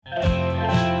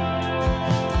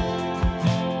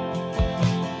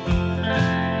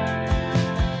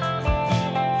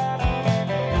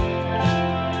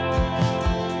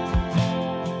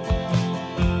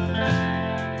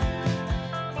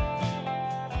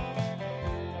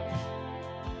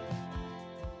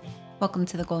Welcome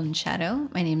to the Golden Shadow.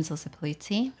 My name is Alyssa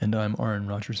Polizzi. And I'm Aaron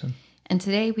Rogerson. And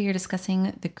today we are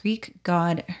discussing the Greek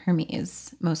god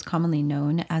Hermes, most commonly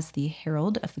known as the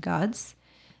Herald of the Gods.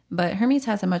 But Hermes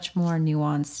has a much more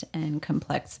nuanced and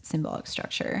complex symbolic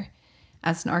structure.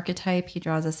 As an archetype, he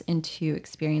draws us into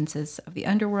experiences of the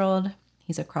underworld.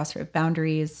 He's a crosser of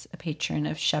boundaries, a patron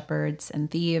of shepherds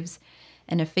and thieves,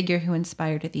 and a figure who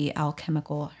inspired the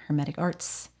alchemical hermetic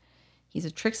arts. He's a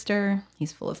trickster,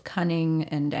 he's full of cunning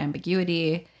and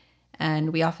ambiguity,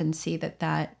 and we often see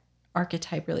that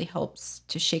archetype really helps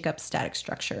to shake up static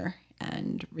structure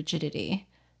and rigidity.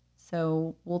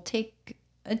 So we'll take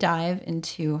a dive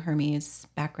into Hermes'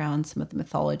 background, some of the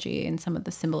mythology, and some of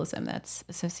the symbolism that's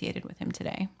associated with him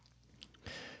today.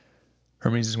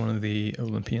 Hermes is one of the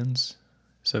Olympians,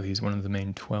 so he's one of the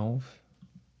main 12.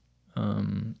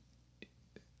 The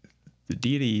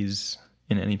deities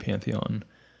in any pantheon,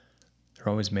 they're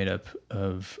always made up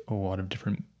of a lot of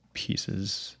different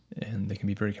pieces, and they can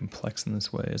be very complex in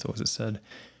this way. As Alyssa said,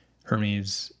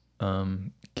 Hermes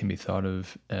can be thought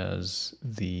of as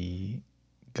the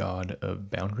god of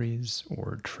boundaries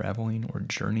or traveling or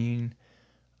journeying,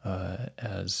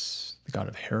 as the god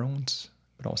of heralds,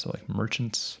 but also like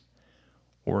merchants,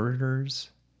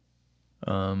 orators.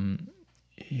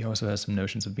 He also has some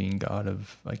notions of being god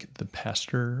of like the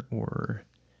pasture or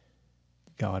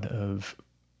god of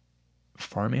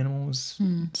farm animals,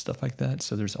 stuff like that.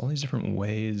 So there's all these different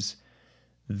ways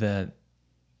that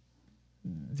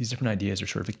these different ideas are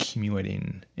sort of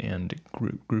accumulating and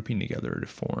grouping together to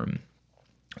form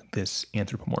this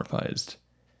anthropomorphized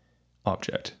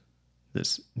object,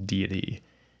 this deity.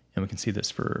 And we can see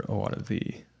this for a lot of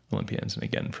the Olympians, and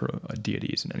again for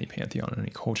deities in any pantheon, in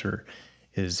any culture,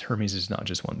 is Hermes is not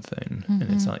just one thing, and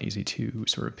it's not easy to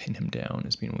sort of pin him down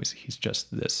as being always, he's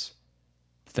just this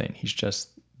thing. He's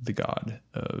just the god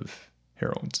of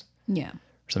heralds. Yeah.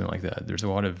 Or something like that. There's a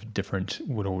lot of different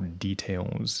little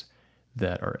details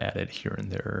that are added here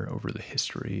and there over the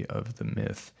history of the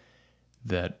myth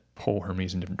that pull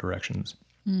Hermes in different directions.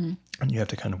 And you have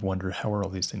to kind of wonder, how are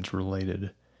all these things related?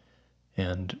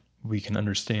 And we can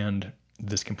understand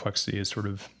this complexity as sort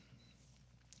of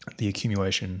the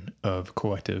accumulation of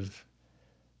collective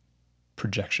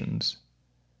projections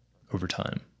over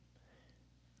time.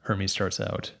 Hermes starts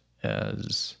out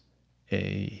as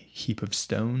a heap of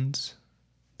stones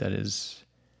that is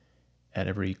at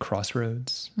every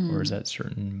crossroads or is at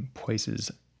certain places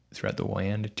throughout the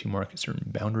land to mark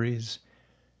certain boundaries.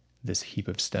 This heap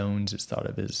of stones is thought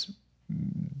of as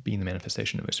being the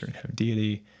manifestation of a certain kind of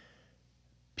deity.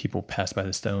 People pass by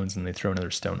the stones and they throw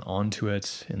another stone onto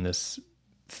it, and this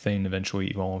thing eventually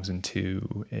evolves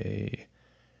into a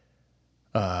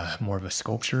more of a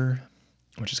sculpture,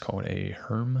 which is called a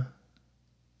herm,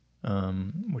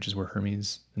 which is where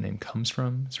Hermes, the name, comes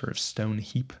from, sort of stone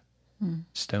heap,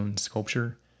 stone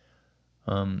sculpture.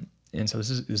 And so this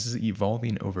is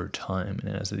evolving over time,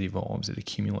 and as it evolves, it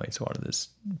accumulates a lot of this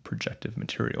projective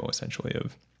material, essentially,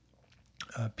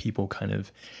 of people kind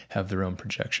of have their own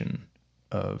projection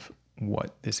of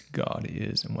what this god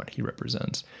is and what he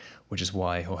represents, which is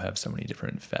why he'll have so many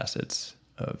different facets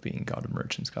of being god of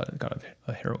merchants, god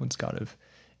of heralds, god of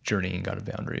journeying, god of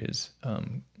boundaries,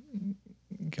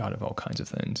 god of all kinds of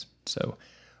things. So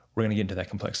we're going to get into that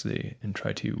complexity and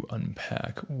try to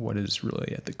unpack what is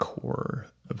really at the core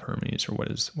of Hermes, or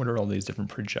what are all these different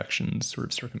projections sort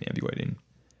of circumambulating,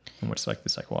 and what's like the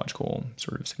psychological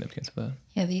sort of significance of that.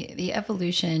 Yeah, the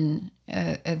evolution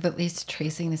of at least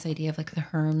tracing this idea of like the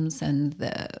herms and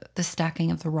the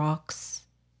stacking of the rocks,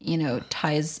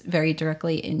 ties very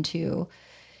directly into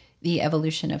the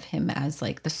evolution of him as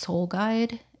like the soul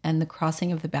guide and the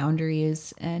crossing of the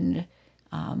boundaries and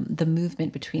the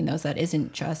movement between those. That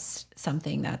isn't just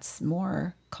something that's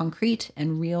more concrete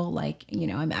and real, like,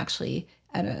 I'm actually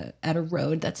at a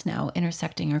road that's now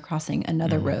intersecting or crossing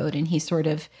another road, and he sort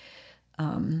of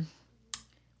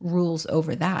rules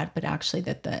over that, but actually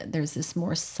there's this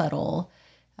more subtle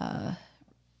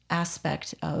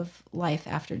aspect of life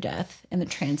after death and the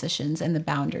transitions and the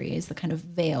boundaries, the kind of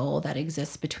veil that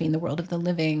exists between the world of the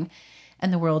living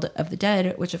and the world of the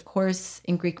dead, which of course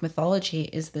in Greek mythology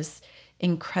is this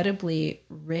incredibly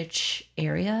rich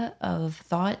area of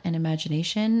thought and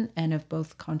imagination, and of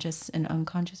both conscious and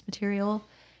unconscious material.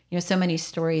 So many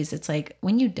stories, it's like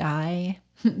when you die,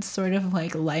 it's sort of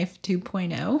like life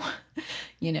 2.0,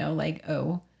 like,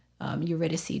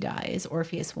 Eurydice dies.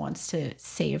 Orpheus wants to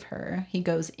save her. He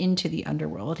goes into the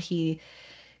underworld. He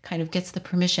kind of gets the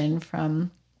permission from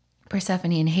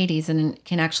Persephone and Hades and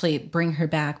can actually bring her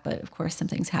back. But of course, some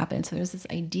things happen. So there's this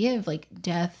idea of like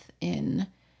death in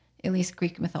at least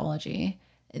Greek mythology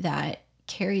that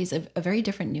carries a very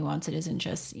different nuance. It isn't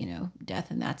just,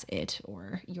 death and that's it,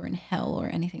 or you're in hell or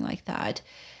anything like that.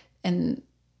 And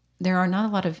there are not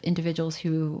a lot of individuals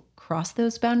who cross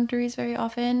those boundaries very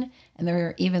often. And there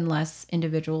are even less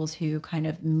individuals who kind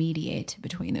of mediate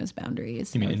between those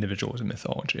boundaries. You mean individuals in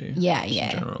mythology? Yeah, just yeah.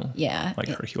 in general? Yeah. Like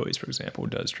Hercules, for example,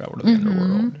 does travel to the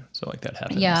underworld. So like that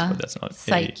happens, Yeah. but that's not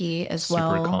Psyche a as super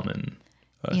well. common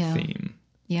Yeah. theme.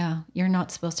 Yeah, you're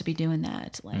not supposed to be doing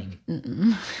that. Like,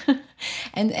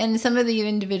 and some of the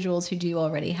individuals who do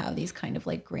already have these kind of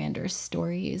like grander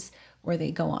stories where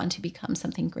they go on to become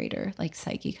something greater, like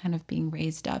Psyche kind of being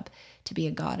raised up to be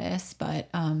a goddess. But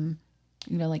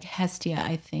like Hestia,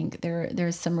 I think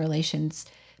there's some relations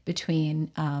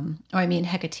between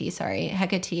Hecate, sorry.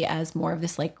 Hecate as more of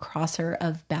this like crosser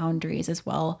of boundaries as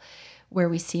well, where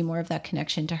we see more of that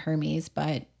connection to Hermes,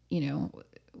 but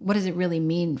what does it really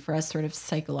mean for us sort of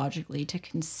psychologically to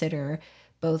consider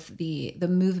both the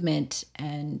movement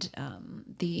and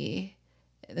the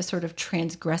sort of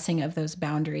transgressing of those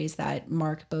boundaries that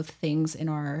mark both things in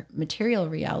our material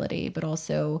reality, but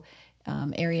also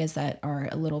areas that are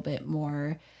a little bit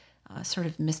more sort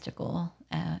of mystical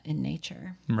in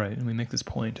nature. Right. And we make this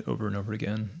point over and over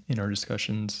again in our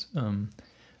discussions,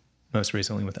 most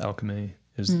recently with alchemy,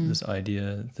 is this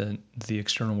idea that the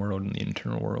external world and the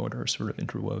internal world are sort of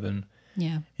interwoven.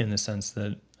 Yeah. In the sense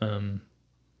that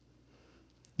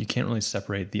you can't really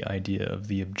separate the idea of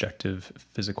the objective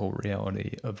physical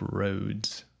reality of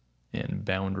roads and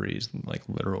boundaries, like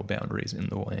literal boundaries in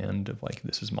the land of like,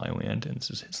 this is my land and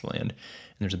this is his land,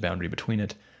 and there's a boundary between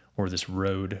it, or this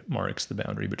road marks the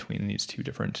boundary between these two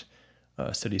different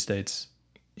city-states.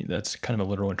 That's kind of a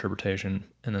literal interpretation.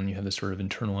 And then you have this sort of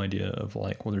internal idea of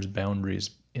like, well, there's boundaries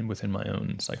within my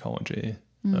own psychology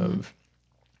of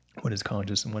what is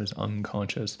conscious and what is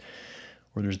unconscious,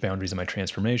 or there's boundaries in my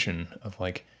transformation of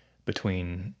like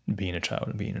between being a child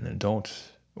and being an adult,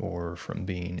 or from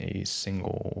being a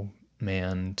single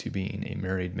man to being a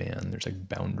married man. There's like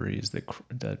boundaries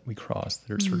that we cross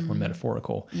that are sort of more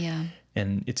metaphorical. Yeah.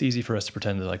 And it's easy for us to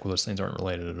pretend that like, well, those things aren't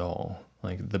related at all.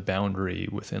 Like the boundary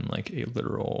within like a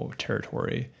literal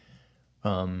territory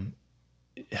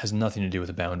it has nothing to do with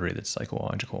a boundary that's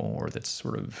psychological or that's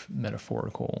sort of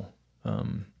metaphorical.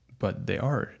 But they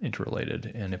are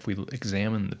interrelated. And if we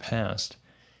examine the past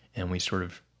and we sort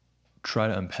of try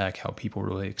to unpack how people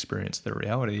really experience their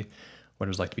reality, what it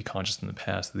was like to be conscious in the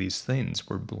past, these things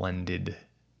were blended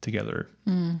together.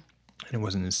 And it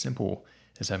wasn't as simple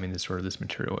as having this sort of this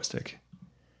materialistic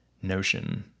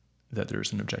notion that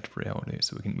there's an objective reality.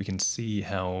 So we can see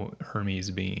how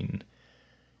Hermes being,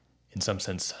 in some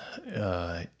sense,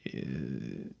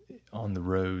 on the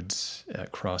roads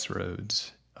at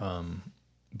crossroads,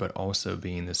 but also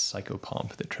being this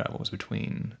psychopomp that travels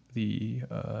between the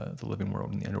living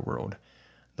world and the underworld.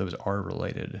 Those are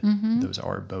related. Those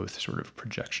are both sort of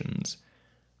projections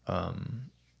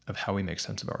of how we make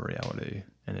sense of our reality.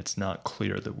 And it's not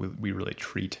clear that we really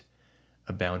treat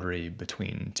a boundary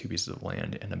between two pieces of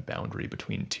land and a boundary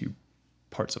between two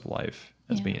parts of life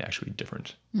as being actually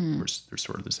different. They're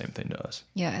sort of the same thing to us.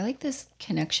 Yeah, I like this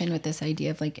connection with this idea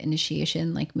of like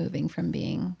initiation, like moving from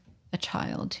being a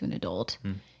child to an adult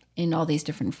in all these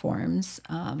different forms,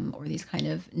 or these kind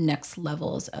of next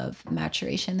levels of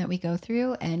maturation that we go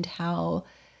through, and how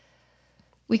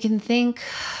we can think,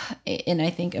 in I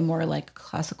think a more like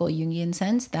classical Jungian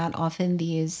sense, that often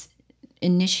these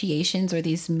initiations or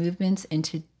these movements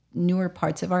into newer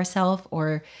parts of ourself,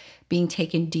 or being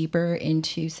taken deeper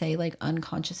into, say, like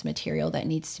unconscious material that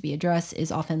needs to be addressed,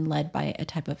 is often led by a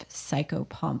type of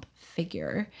psychopomp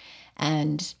figure.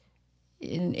 And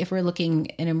if we're looking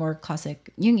in a more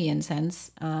classic Jungian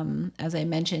sense, as I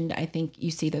mentioned, I think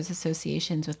you see those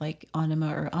associations with like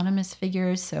anima or animus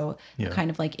figures. So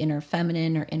kind of like inner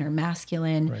feminine or inner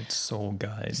masculine. Right, soul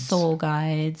guides. Soul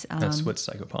guides. That's what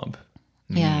psychopomp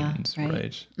means,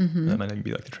 right? That might even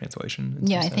be like the translation.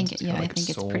 I think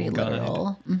it's pretty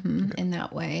literal in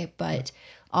that way. But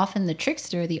often the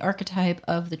trickster, the archetype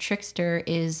of the trickster,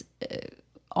 is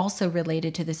also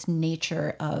related to this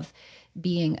nature of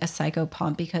being a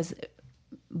psychopomp, because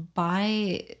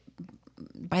by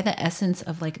the essence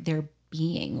of like their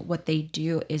being, what they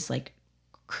do is like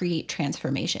create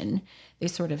transformation. They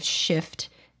sort of shift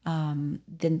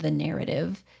the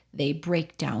narrative. They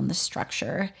break down the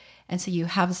structure. And so you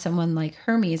have someone like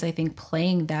Hermes, I think,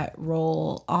 playing that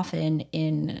role often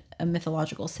in a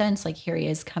mythological sense. Like here he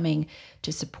is coming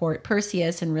to support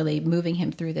Perseus and really moving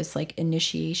him through this like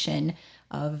initiation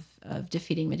of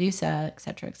defeating Medusa, et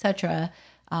cetera, et cetera.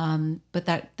 But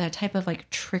that type of like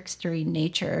trickstery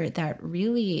nature that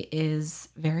really is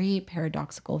very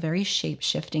paradoxical, very shape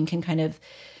shifting, can kind of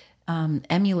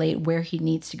emulate where he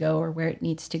needs to go or where it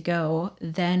needs to go,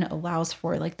 then allows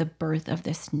for like the birth of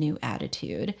this new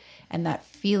attitude. And that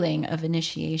feeling of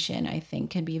initiation, I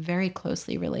think, can be very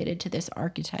closely related to this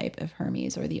archetype of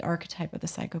Hermes, or the archetype of the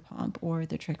psychopomp or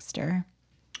the trickster.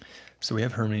 So we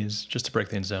have Hermes, just to break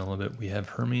things down a little bit, we have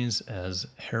Hermes as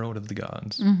herald of the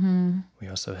gods. We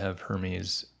also have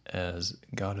Hermes as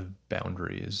god of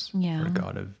boundaries, Yeah. or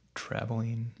god of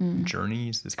traveling,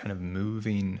 journeys, this kind of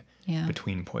moving Yeah.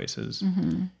 between places.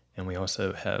 And we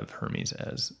also have Hermes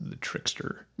as the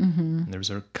trickster. And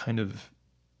there's a kind of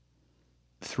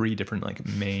 3 different like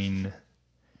main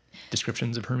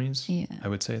descriptions of Hermes. Yeah. I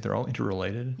would say they're all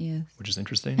interrelated, Yes. which is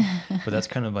interesting. But that's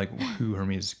kind of like who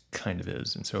Hermes kind of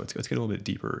is. And so let's get a little bit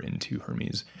deeper into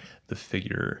Hermes, the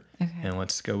figure, Okay. and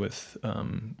let's go with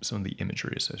some of the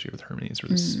imagery associated with Hermes, or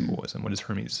the symbolism. What does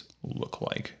Hermes look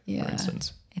like, Yeah. for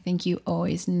instance? I think you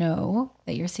always know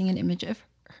that you're seeing an image of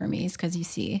Hermes because you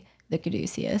see the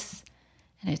Caduceus.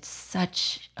 And it's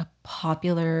such a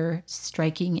popular,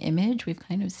 striking image. We've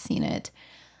kind of seen it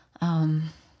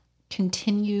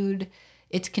continued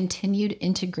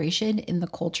integration in the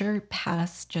culture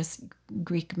past just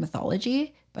Greek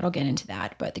mythology, but I'll get into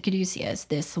that. But the Caduceus,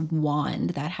 this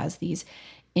wand that has these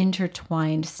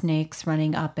intertwined snakes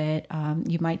running up it.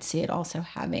 You might see it also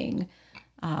having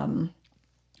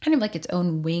kind of like its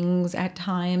own wings at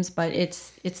times, but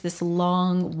it's this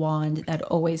long wand that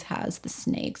always has the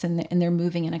snakes, and they're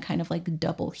moving in a kind of like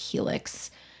double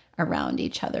helix around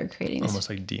each other, creating this. Almost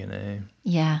like DNA,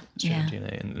 Yeah, straight yeah,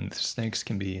 DNA. And snakes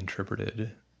can be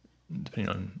interpreted, depending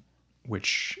on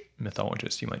which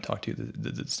mythologist you might talk to,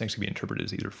 the snakes can be interpreted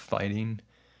as either fighting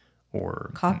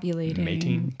or copulating,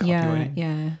 mating, copulating.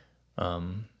 Yeah.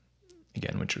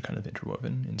 Again, which are kind of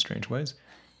interwoven in strange ways.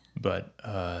 But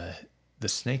the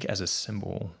snake as a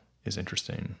symbol is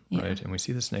interesting, Yeah. right? And we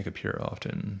see the snake appear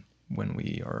often when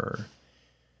we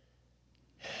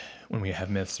have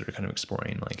myths that are kind of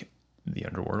exploring like the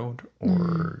underworld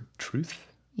or truth.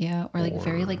 Yeah, or like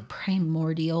very Or- like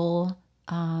primordial,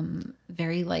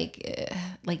 very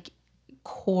like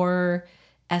core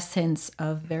essence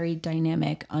of very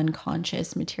dynamic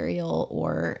unconscious material,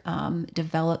 or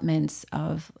developments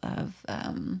of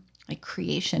like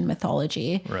creation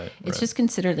mythology. Right, It's right. just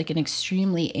considered like an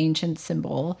extremely ancient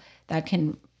symbol that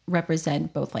can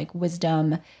represent both like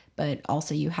wisdom, but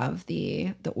also you have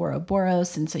the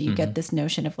Ouroboros, and so you get this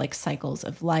notion of like cycles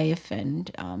of life,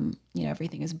 and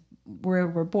everything is where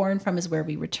we're born from is where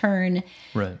we return.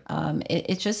 Right.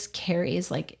 It just carries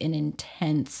like an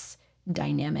intense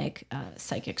dynamic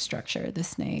psychic structure, the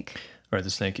snake. Or the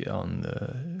snake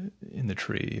in the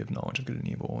tree of knowledge of good and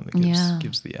evil that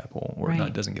gives the apple, or Right.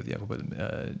 not doesn't give the apple, but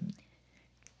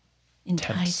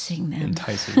Enticing them.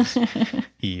 entices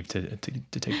Eve to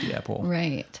take the apple.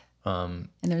 Right. And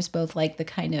there's both like the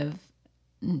kind of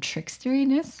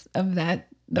tricksteriness of that,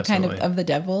 the kind Absolutely. of the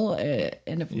devil,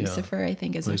 and of Lucifer, I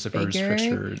think, as Lucifer's a figure.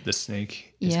 trickster. The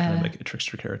snake is kind Yeah. of like a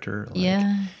trickster character. Like,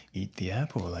 Yeah. eat the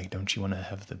apple. Like, don't you want to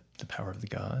have the power of the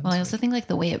gods? Well, I also think like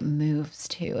the way it moves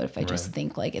too. If I just Right.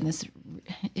 think like in this,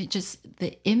 it just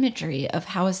the imagery of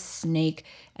how a snake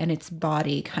and its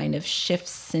body kind of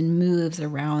shifts and moves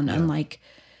around, unlike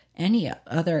any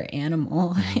other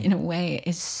animal in a way,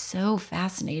 is so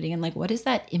fascinating. And like, what is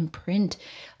that imprint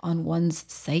on one's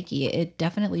psyche? It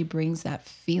definitely brings that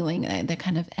feeling, that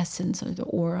kind of essence or the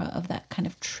aura of that kind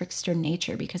of trickster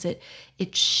nature, because it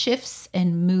shifts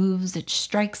and moves, it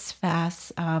strikes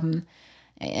fast. And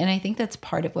I think that's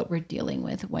part of what we're dealing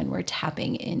with when we're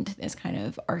tapping into this kind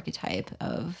of archetype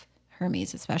of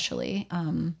Hermes, especially.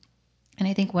 And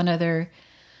I think one other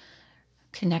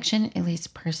connection, at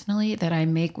least personally, that I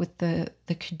make with the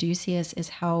Caduceus is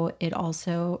how it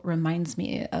also reminds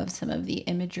me of some of the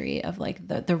imagery of like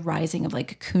the rising of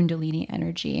like Kundalini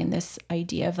energy, and this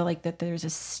idea of like that there's a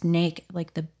snake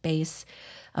like the base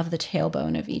of the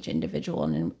tailbone of each individual,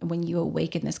 and when you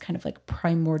awaken this kind of like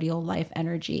primordial life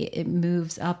energy, it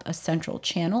moves up a central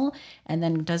channel and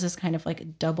then does this kind of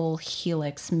like double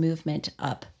helix movement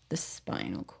up the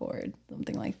spinal cord,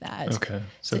 something like that. Okay.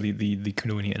 So the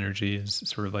Kundalini energy is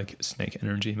sort of like snake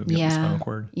energy moving up the spinal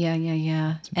cord. Yeah.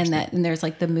 And there's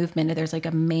like the movement, and there's like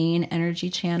a main energy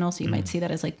channel. So you might see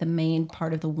that as like the main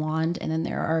part of the wand. And then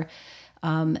there are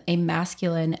a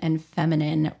masculine and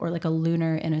feminine, or like a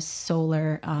lunar and a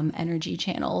solar energy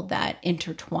channel that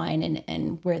intertwine,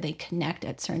 and where they connect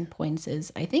at certain points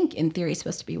is, I think in theory,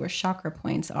 supposed to be where chakra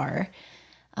points are.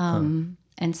 And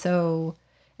so,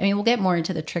 I mean, we'll get more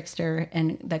into the trickster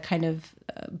and the kind of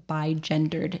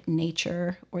bi-gendered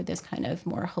nature, or this kind of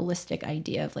more holistic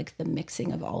idea of like the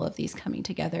mixing of all of these coming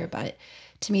together. But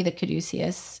to me, the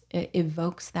Caduceus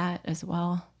evokes that as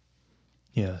well.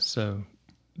 Yeah, so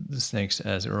the snakes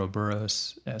as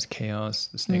Ouroboros, as chaos,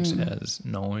 the snakes as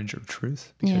knowledge or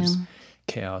truth, Yeah. because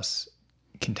chaos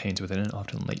contains within it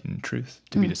often latent truth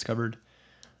to be discovered.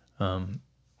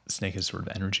 Snake is sort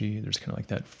of energy. There's kind of like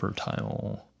that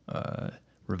fertile,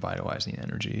 revitalizing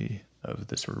energy of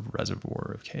the sort of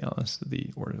reservoir of chaos that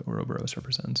the Ouroboros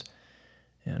represents.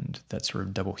 And that sort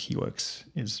of double helix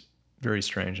is very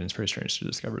strange, and it's very strange to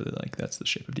discover that like that's the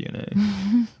shape of DNA.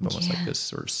 Almost like this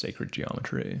sort of sacred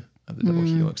geometry of the double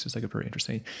helix is like a very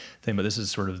interesting thing. But this is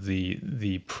sort of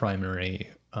the primary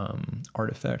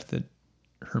artifact that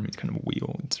Hermes kind of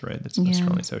wields, right? That's most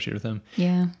strongly associated with him.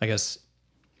 Yeah. I guess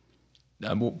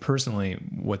well, personally,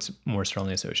 what's more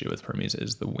strongly associated with Hermes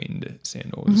is the winged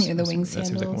sandals. Yeah, the winged That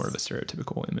seems like more of sandals. a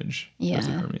stereotypical image. Yeah. As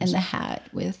a Hermes. And the hat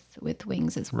with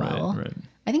wings as well. Right.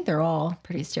 I think they're all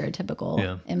pretty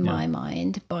stereotypical in my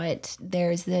mind, but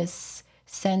there's this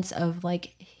sense of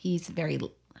like he has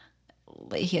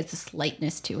this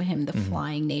lightness to him, the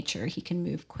flying nature. He can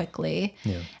move quickly.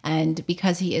 Yeah. And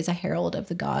because he is a herald of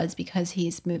the gods, because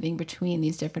he's moving between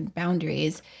these different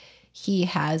boundaries, he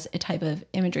has a type of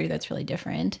imagery that's really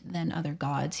different than other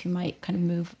gods who might kind of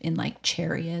move in like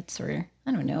chariots or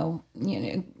I don't know.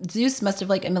 Zeus must have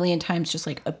like a million times just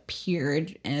like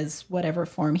appeared as whatever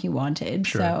form he wanted.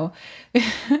 Sure. So,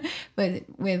 but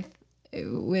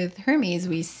with Hermes,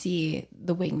 we see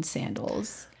the winged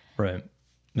sandals. Right.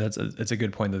 It's a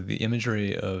good point that the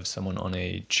imagery of someone on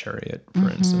a chariot, for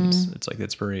instance, it's like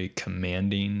it's very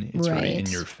commanding. It's very in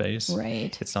your face.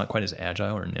 Right. It's not quite as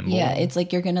agile or nimble. Yeah, it's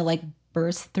like you're gonna like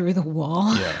burst through the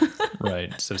wall. Yeah,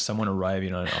 right. So someone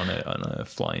arriving on a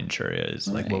flying chariot is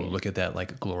like, whoa, look at that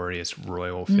like glorious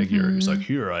royal figure who's like,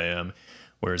 here I am.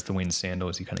 Whereas the winged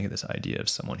sandals, you kind of get this idea of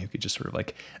someone who could just sort of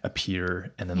like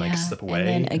appear and then like slip away. And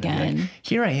then be again. like,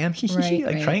 here I am.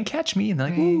 Like try and catch me. And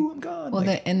then like, ooh, I'm gone. Well,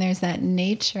 like, and there's that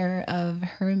nature of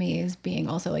Hermes being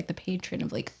also like the patron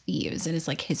of like thieves, and it's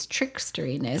like his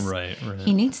tricksteriness. Right.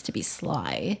 He needs to be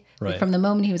sly. Like, Right. from the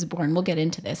moment he was born, we'll get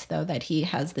into this though, that he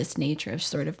has this nature of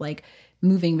sort of like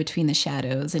moving between the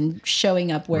shadows and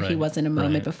showing up where he wasn't a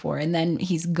moment before, and then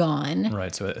he's gone.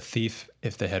 Right. So a thief,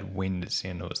 if they had winged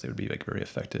sandals, they would be like very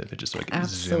effective at just like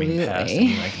Absolutely. zooming past and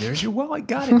being like, there's your wallet,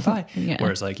 got it, bye. Yeah.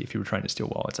 Whereas like if you were trying to steal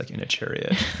wallets like in a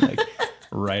chariot, like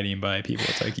riding by people,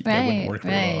 it's like that wouldn't work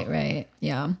very well. Right.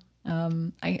 Yeah.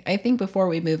 I think before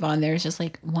we move on, there's just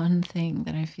like one thing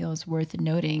that I feel is worth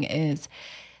noting is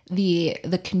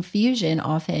the confusion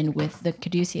often with the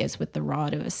caduceus, with the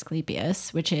rod of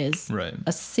Asclepius, which is Right.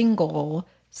 a single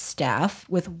staff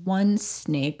with one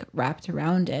snake wrapped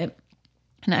around it.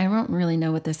 And I don't really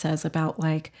know what this says about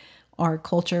like our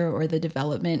culture or the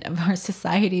development of our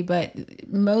society, but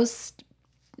most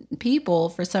people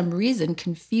for some reason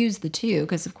confuse the two,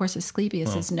 because of course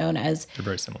Asclepius is known as They're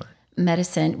very similar.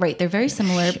 medicine, right? They're very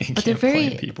similar, You but they're can't very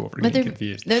blame people for but getting they're,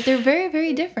 confused. they're very,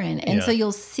 very different. And so Yeah.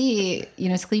 you'll see,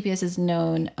 Asclepius is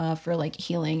known for like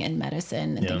healing and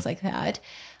medicine and things like that,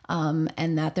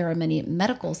 and that there are many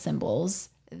medical symbols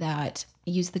that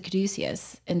use the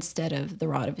caduceus instead of the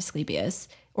rod of Asclepius,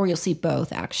 or you'll see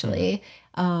both actually.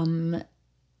 And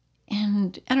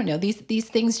I don't know, these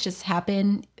things just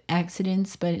happen,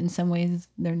 accidents, but in some ways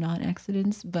they're not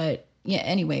accidents. But yeah,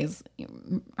 anyways,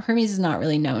 Hermes is not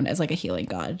really known as like a healing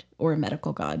god or a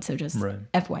medical god. So just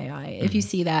FYI, if you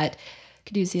see that,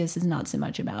 Caduceus is not so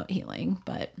much about healing,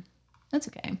 but that's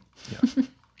okay.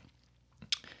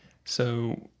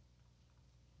 So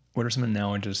what are some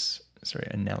analogous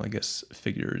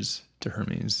figures to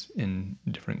Hermes in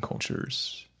different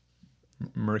cultures?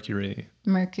 Mercury.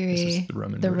 This is the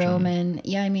Roman version.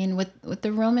 Yeah, I mean, with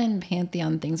the Roman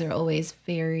pantheon, things are always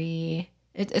very.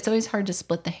 It's always hard to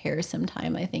split the hair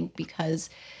sometime, I think, because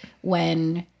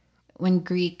when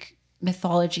Greek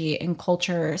mythology and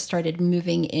culture started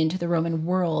moving into the Roman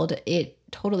world, it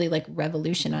totally like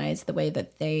revolutionized the way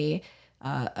that they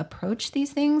approach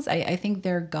these things. I think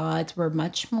their gods were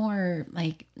much more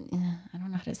like, I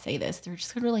don't know how to say this. They're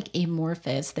just kind of like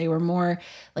amorphous. They were more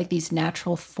like these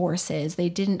natural forces. They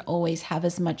didn't always have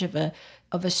as much of a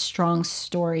strong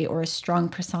story or a strong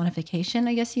personification,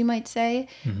 I guess you might say.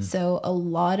 So a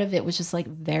lot of it was just like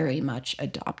very much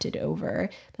adopted over.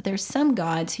 But there's some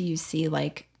gods who you see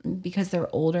like, because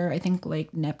they're older, I think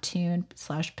like Neptune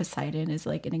 / Poseidon is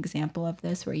like an example of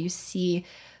this, where you see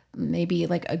maybe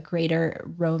like a greater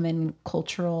Roman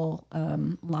cultural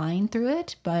line through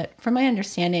it. But from my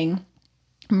understanding,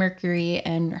 Mercury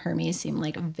and Hermes seem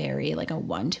like very like a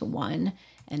one-to-one,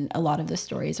 and a lot of the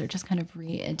stories are just kind of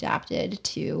readapted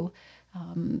to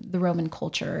the Roman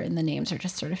culture, and the names are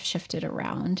just sort of shifted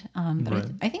around. But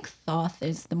I think Thoth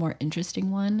is the more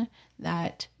interesting one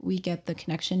that we get the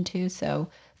connection to. So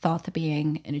Thoth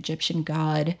being an Egyptian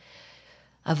god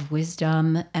of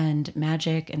wisdom and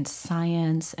magic and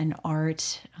science and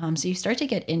art. So you start to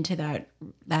get into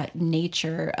that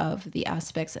nature of the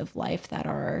aspects of life that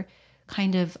are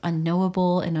kind of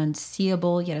unknowable and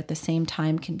unseeable, yet at the same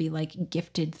time can be like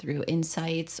gifted through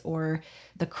insights or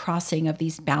the crossing of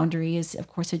these boundaries. Of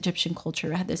course, Egyptian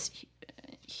culture had this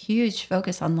huge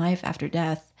focus on life after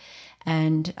death,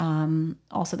 and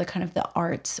also the kind of the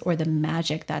arts or the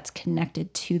magic that's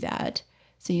connected to that.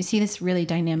 So you see this really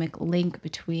dynamic link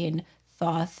between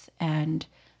Thoth and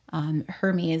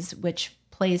Hermes, which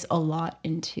plays a lot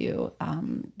into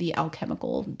the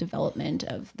alchemical development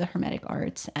of the Hermetic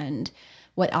arts and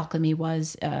what alchemy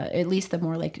was, at least the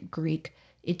more like Greek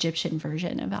Egyptian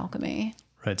version of alchemy.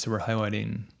 Right. So we're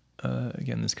highlighting,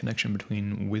 again, this connection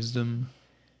between wisdom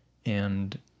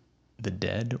and the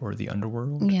dead or the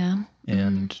underworld. Yeah.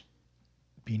 And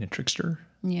being a trickster.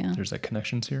 Yeah. There's that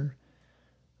connections here.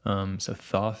 So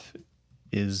Thoth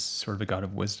is sort of a god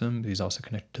of wisdom, but he's also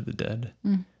connected to the dead.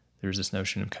 There's this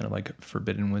notion of kind of like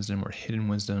forbidden wisdom or hidden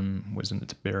wisdom, wisdom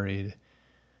that's buried.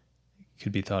 It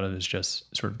could be thought of as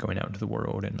just sort of going out into the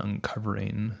world and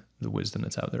uncovering the wisdom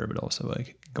that's out there, but also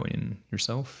like going in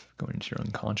yourself, going into your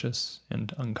unconscious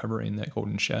and uncovering that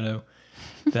golden shadow,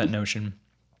 that notion.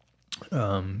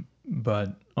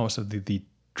 But also the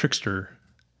trickster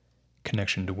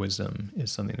connection to wisdom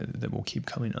is something that will keep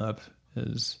coming up,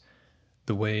 as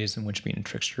the ways in which being a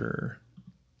trickster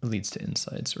leads to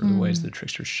insights, or the ways the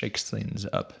trickster shakes things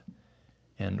up.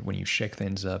 And when you shake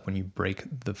things up, when you break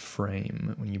the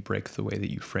frame, when you break the way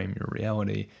that you frame your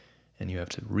reality, and you have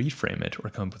to reframe it or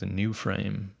come up with a new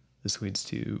frame, this leads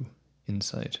to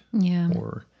insight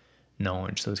or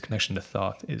knowledge. So this connection to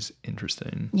Thoth is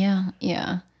interesting.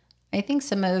 Yeah. I think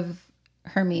some of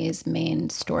Hermes' main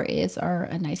stories are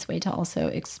a nice way to also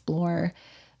explore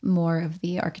more of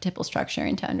the archetypal structure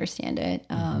and to understand it.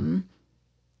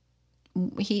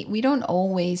 We don't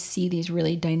always see these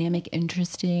really dynamic,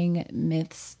 interesting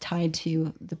myths tied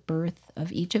to the birth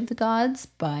of each of the gods,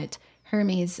 but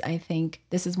Hermes, I think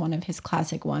this is one of his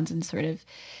classic ones and sort of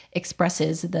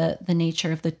expresses the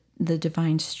nature of the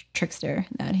divine trickster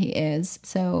that he is.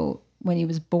 So when he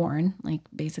was born, like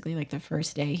basically like the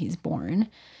first day he's born,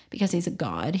 because he's a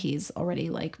god, he's already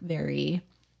like very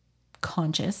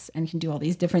conscious and can do all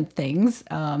these different things.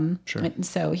 Sure. And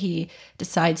so he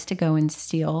decides to go and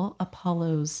steal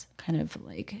Apollo's kind of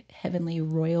like heavenly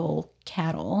royal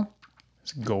cattle.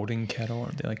 It's golden cattle.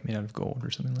 Aren't they like made out of gold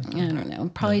or something like that? I don't know.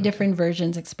 Probably different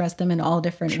versions express them in all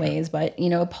different ways. But, you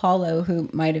know, Apollo, who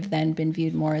might have then been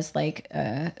viewed more as like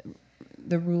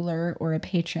the ruler or a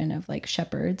patron of like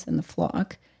shepherds and the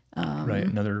flock. Right.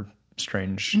 Another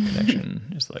strange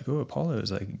connection is like, oh, Apollo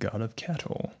is like god of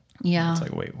cattle. Yeah. It's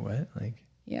like, wait, what? Like,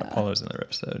 Yeah. Apollo's another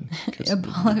episode.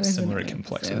 Apollo is similar another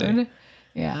complexity. episode.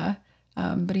 Yeah.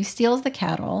 But he steals the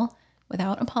cattle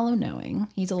without Apollo knowing.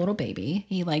 He's a little baby.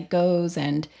 He like goes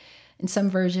and in some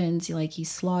versions he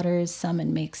slaughters some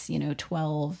and makes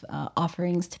 12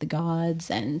 offerings to the gods.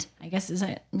 And I guess does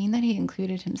that mean that he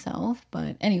included himself?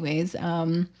 But anyways,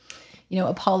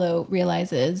 Apollo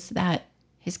realizes that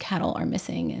his cattle are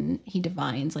missing and he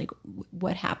divines like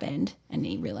what happened, and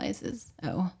he realizes,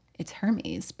 oh, it's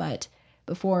Hermes. But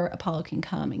before Apollo can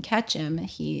come and catch him,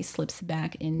 he slips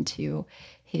back into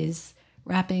his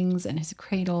wrappings and his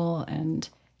cradle, and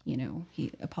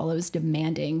Apollo's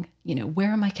demanding,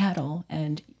 where are my cattle?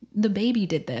 And the baby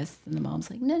did this, and the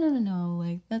mom's like, no,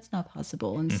 like that's not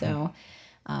possible. And so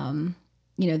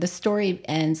the story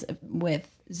ends with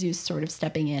Zeus sort of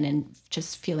stepping in and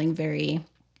just feeling very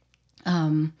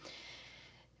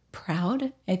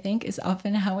proud, I think, is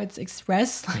often how it's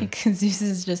expressed. Like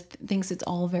Zeus just thinks it's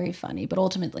all very funny, but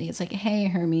ultimately it's like, hey,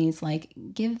 Hermes, like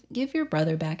give your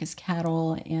brother back his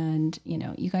cattle, and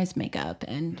you guys make up,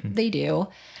 and they do.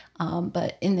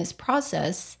 But in this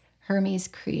process, Hermes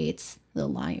creates the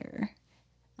lyre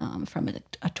from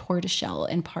a tortoiseshell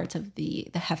and parts of the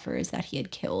heifers that he had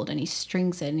killed, and he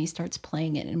strings it and he starts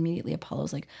playing it, and immediately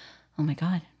Apollo's like, oh my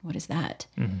God, what is that?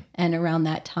 And around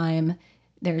that time,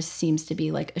 there seems to be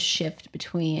like a shift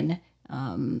between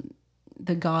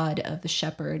the god of the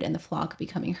shepherd and the flock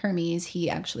becoming Hermes. He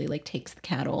actually like takes the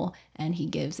cattle and he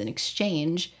gives in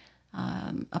exchange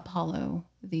Apollo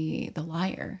the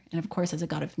lyre. And of course, as a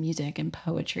god of music and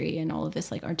poetry and all of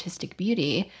this like artistic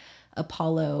beauty,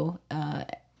 Apollo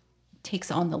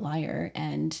takes on the lyre,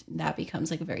 and that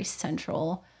becomes like a very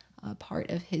central part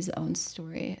of his own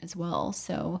story as well.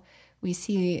 So we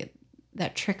see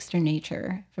that trickster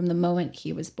nature from the moment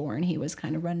he was born. He was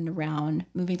kind of running around,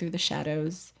 moving through the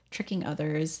shadows, tricking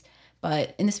others,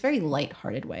 but in this very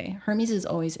lighthearted way. Hermes is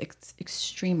always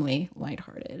extremely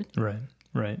lighthearted. Right.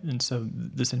 Right. And so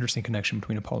this interesting connection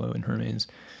between Apollo and Hermes.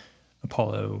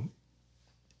 Apollo,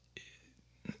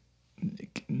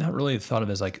 not really thought of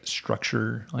as like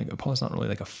structure. Like Apollo's not really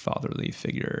like a fatherly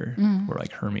figure, where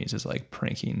like Hermes is like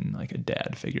pranking like a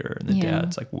dad figure, and the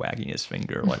dad's like wagging his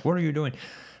finger, like, what are you doing?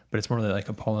 But it's more like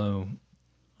Apollo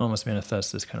almost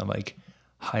manifests this kind of like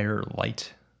higher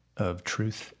light of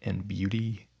truth and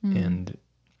beauty, and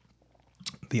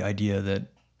the idea that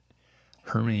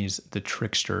Hermes, the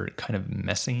trickster, kind of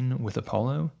messing with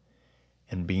Apollo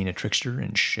and being a trickster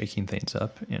and shaking things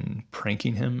up and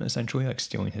pranking him, essentially, like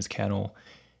stealing his cattle.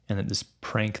 And that this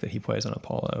prank that he plays on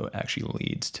Apollo actually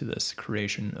leads to this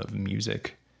creation of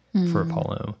music for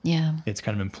Apollo. Yeah. It's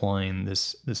kind of implying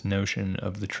this notion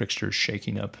of the trickster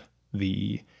shaking up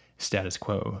the status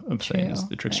quo of things.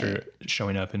 The trickster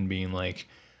showing up and being like,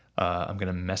 I'm going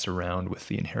to mess around with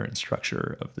the inherent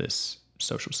structure of this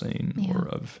social scene or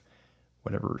of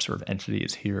whatever sort of entity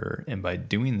is here. And by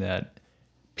doing that,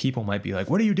 people might be like,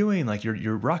 what are you doing? Like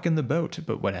you're rocking the boat.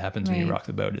 But what happens when you rock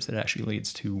the boat is it actually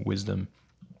leads to wisdom.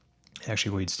 It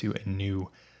actually leads to a new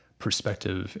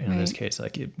perspective. And in this case,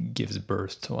 like it gives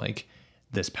birth to like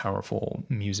this powerful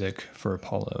music for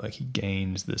Apollo. Like he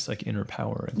gains this like inner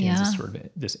power, gains this sort of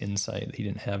this insight that he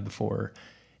didn't have before.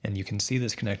 And you can see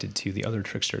this connected to the other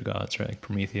trickster gods, right? Like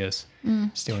Prometheus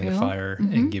stealing the fire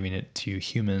and giving it to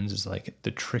humans is like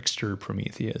the trickster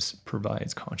Prometheus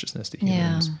provides consciousness to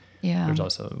humans. Yeah.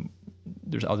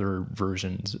 There's other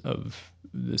versions of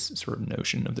this sort of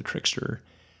notion of the trickster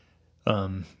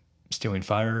stealing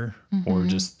fire or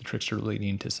just the trickster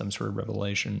leading to some sort of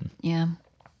revelation. Yeah.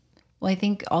 Well, I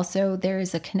think also there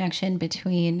is a connection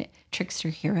between trickster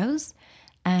heroes,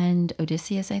 and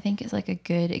Odysseus, I think, is like a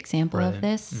good example of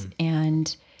this.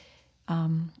 And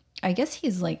I guess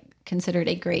he's like considered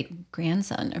a great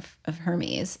grandson of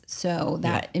Hermes. So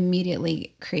that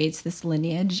immediately creates this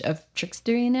lineage of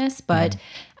tricksteriness. But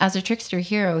as a trickster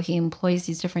hero, he employs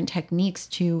these different techniques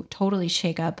to totally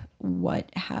shake up what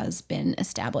has been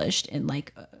established in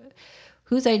like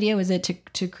whose idea was it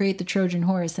to create the Trojan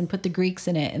horse and put the Greeks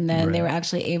in it? And then they were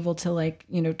actually able to like,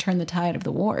 turn the tide of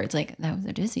the war. It's like, that was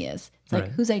Odysseus. It's like,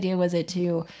 whose idea was it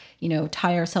to,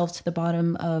 tie ourselves to the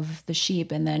bottom of the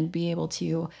sheep and then be able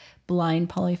to blind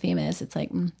Polyphemus? It's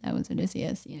like, that was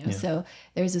Odysseus, So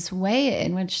there's this way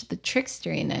in which the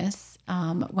tricksteriness,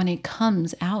 when it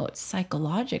comes out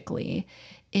psychologically,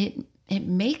 it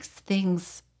makes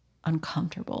things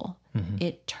uncomfortable.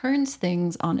 It turns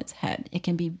things on its head. It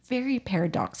can be very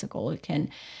paradoxical. It can,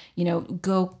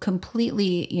 go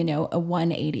completely, a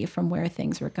 180 from where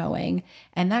things were going.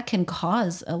 And that can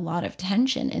cause a lot of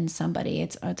tension in somebody.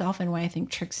 It's often why I think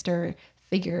trickster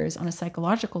figures on a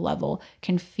psychological level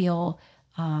can feel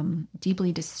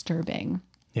deeply disturbing.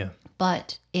 Yeah.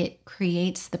 But it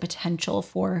creates the potential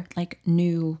for like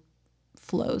new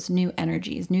flows, new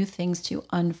energies, new things to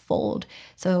unfold.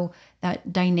 So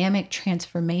that dynamic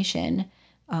transformation,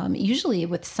 usually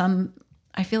with some,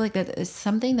 I feel like that is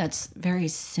something that's very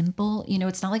simple.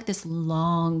 It's not like this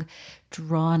long,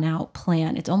 drawn out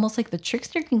plan. It's almost like the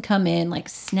trickster can come in, like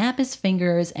snap his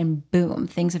fingers and boom,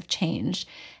 things have changed.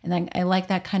 And then I like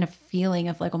that kind of feeling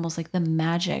of like almost like the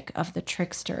magic of the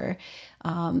trickster.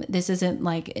 This isn't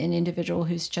like an individual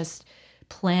who's just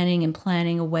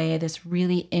planning away this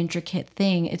really intricate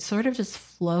thing. It sort of just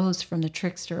flows from the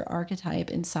trickster archetype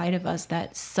inside of us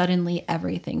that suddenly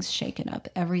everything's shaken up.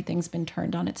 Everything's been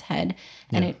turned on its head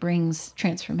and it brings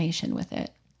transformation with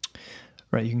it.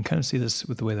 Right. You can kind of see this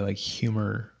with the way that like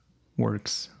humor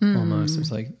works almost.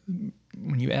 It's like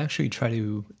when you actually try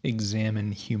to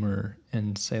examine humor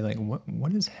and say like,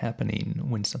 what is happening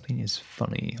when something is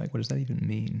funny? Like, what does that even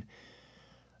mean?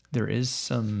 There is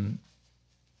some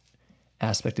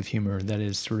aspect of humor that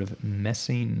is sort of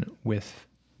messing with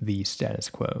the status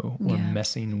quo or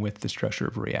messing with the structure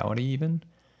of reality even.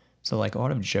 So like a lot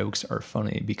of jokes are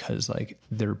funny because like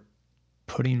they're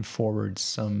putting forward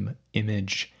some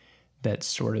image that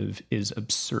sort of is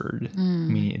absurd,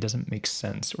 meaning it doesn't make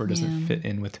sense or doesn't fit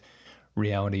in with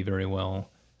reality very well.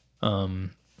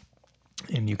 And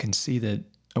you can see that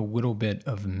a little bit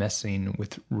of messing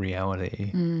with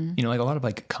reality, like a lot of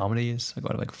like comedies, like a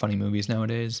lot of like funny movies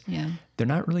nowadays, they're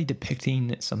not really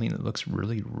depicting something that looks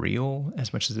really real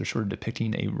as much as they're sort of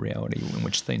depicting a reality in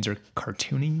which things are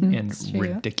cartoony and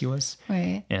ridiculous.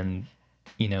 Right. And,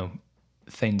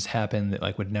 things happen that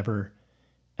like would never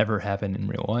ever happen in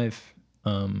real life.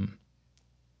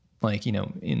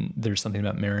 There's something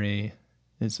about Mary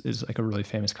is like a really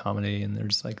famous comedy, and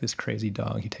there's like this crazy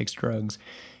dog, he takes drugs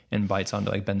and bites onto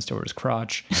like Ben Stiller's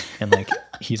crotch, and like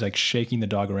he's like shaking the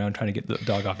dog around trying to get the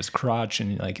dog off his crotch,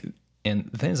 and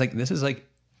the thing is like this is like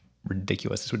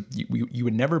ridiculous. This would you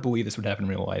would never believe this would happen in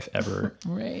real life ever.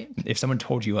 Right. If someone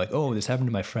told you like, oh, this happened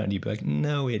to my friend, you'd be like,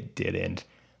 no, it didn't.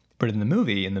 But in the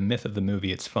movie, in the myth of the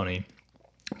movie, it's funny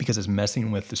because it's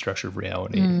messing with the structure of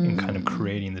reality and kind of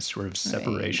creating this sort of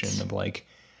separation of like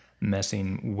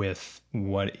messing with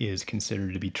what is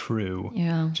considered to be true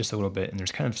just a little bit. And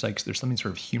there's kind of like, there's something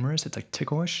sort of humorous. It's like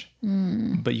ticklish,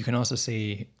 but you can also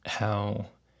see how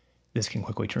this can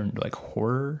quickly turn to like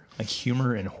horror, like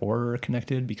humor and horror are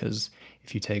connected, because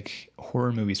if you take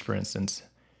horror movies, for instance,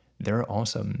 they're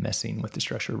also messing with the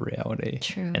structure of reality.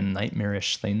 True. And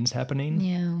nightmarish things happening.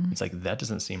 Yeah. It's like, that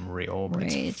doesn't seem real, but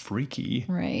it's freaky.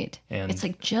 Right. And it's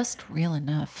like just real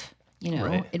enough. You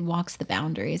know, it walks the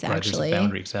boundaries, right, actually. there's a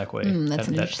boundary, exactly. That's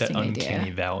an interesting that uncanny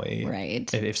idea. valley.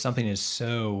 Right. If something is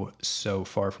so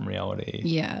far from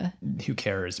reality, who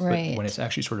cares? Right. But when it's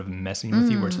actually sort of messing with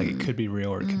you, where it's like it could be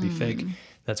real or it could be fake,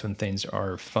 that's when things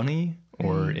are funny.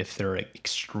 Or if they're like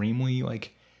extremely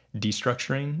like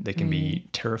destructuring, they can be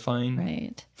terrifying.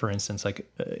 Right. For instance,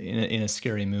 like in a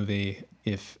scary movie,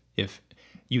 if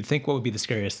you'd think what would be the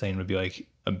scariest thing would be like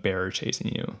a bear chasing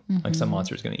you, like some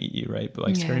monster is going to eat you, right? But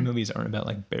like scary movies aren't about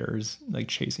like bears like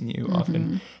chasing you.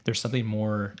 Often there's something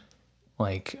more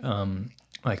like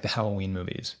the Halloween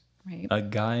movies. Right. A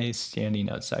guy standing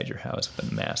outside your house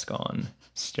with a mask on,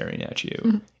 staring at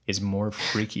you, is more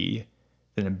freaky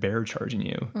than a bear charging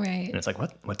you. Right. And it's like,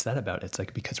 what's that about? It's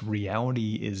like because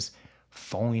reality is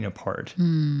falling apart.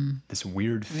 This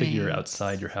weird figure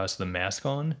outside your house with a mask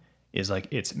on is like,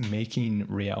 it's making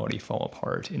reality fall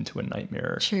apart into a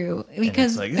nightmare. True. And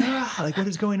Because it's like what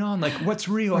is going on? Like, what's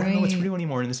real? I don't know what's real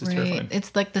anymore. And this is terrifying.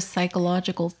 It's like the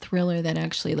psychological thriller that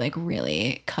actually like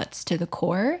really cuts to the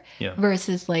core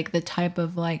versus like the type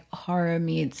of like horror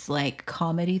meets like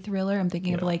comedy thriller. I'm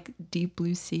thinking of like Deep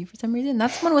Blue Sea for some reason.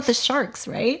 That's one with the sharks,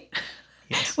 right?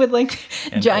 Yes. With like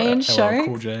And giant LL sharks.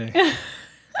 Cool J,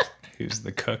 who's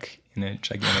the cook in a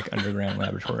gigantic underground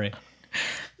laboratory.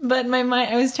 But in my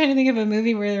mind, I was trying to think of a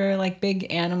movie where there are like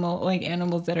big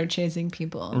animals that are chasing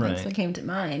people. Right. That's what came to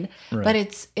mind. Right. But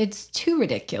it's too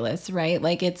ridiculous, right?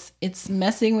 Like it's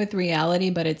messing with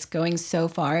reality, but it's going so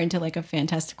far into like a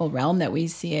fantastical realm that we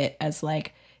see it as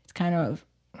like it's kind of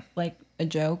like a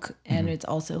joke, and it's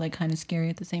also like kind of scary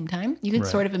at the same time. You can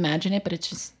sort of imagine it, but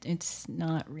it's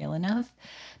not real enough.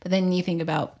 But then you think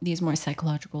about these more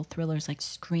psychological thrillers like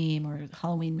Scream or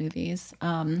Halloween movies.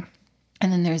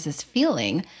 And then there's this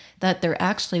feeling that they're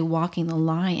actually walking the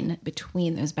line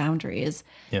between those boundaries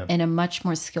in a much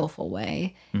more skillful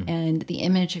way. And the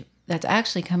image that's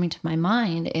actually coming to my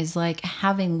mind is like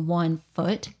having one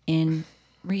foot in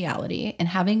reality and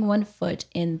having one foot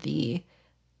in the,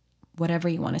 whatever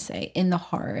you want to say, in the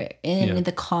horror, in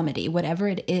the comedy, whatever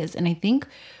it is. And I think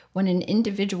when an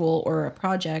individual or a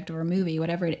project or a movie,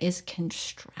 whatever it is, can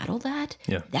straddle that,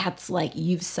 that's like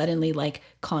you've suddenly like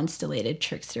constellated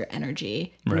trickster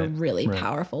energy in a really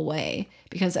powerful way.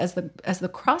 Because as the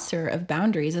crosser of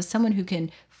boundaries, as someone who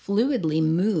can fluidly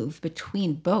move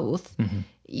between both,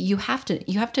 you have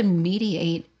to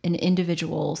mediate an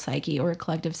individual psyche or a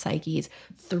collective psyches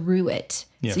through it.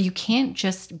 So you can't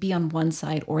just be on one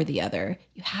side or the other.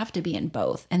 You have to be in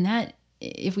both. And that,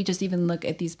 if we just even look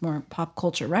at these more pop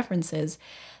culture references,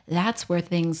 that's where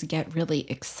things get really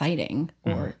exciting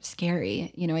or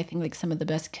scary. You know, I think like some of the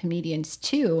best comedians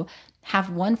too have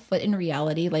one foot in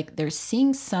reality, like they're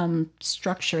seeing some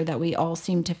structure that we all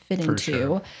seem to fit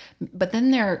into, but then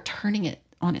they're turning it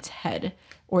on its head,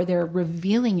 or they're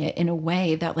revealing it in a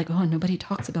way that like, oh, nobody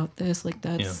talks about this, like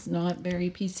that's not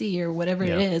very PC or whatever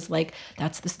it is, like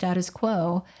that's the status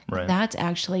quo. That's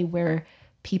actually where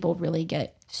people really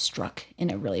get struck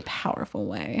in a really powerful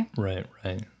way. Right.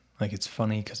 Like it's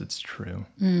funny because it's true.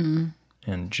 And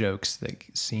jokes that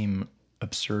seem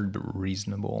absurd but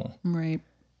reasonable. Right.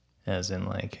 As in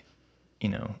like, you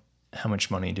know, how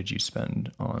much money did you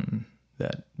spend on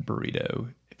that burrito?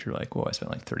 If you're like, well, I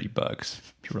spent like $30.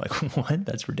 People are like, what?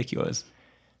 That's ridiculous.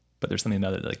 But there's something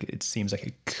about it, like it seems like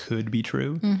it could be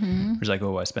true. It's like,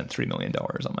 oh, I spent $3 million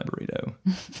on my burrito.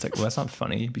 It's like, well, that's not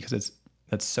funny because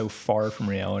that's so far from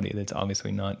reality that's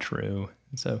obviously not true.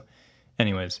 And so,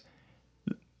 anyways,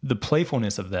 the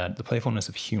playfulness of that, the playfulness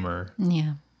of humor,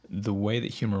 the way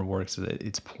that humor works is that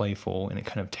it's playful and it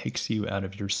kind of takes you out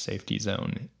of your safety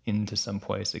zone into some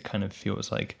place that kind of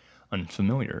feels like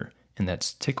unfamiliar, and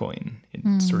that's tickling.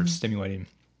 It's sort of stimulating.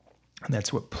 And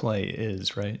that's what play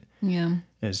is, right? Yeah.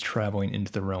 Is traveling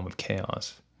into the realm of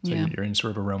chaos. So you're in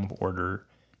sort of a realm of order.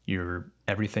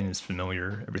 Everything is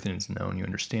familiar. Everything is known. You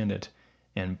understand it.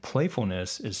 And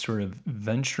playfulness is sort of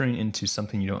venturing into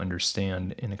something you don't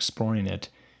understand and exploring it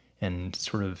and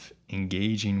sort of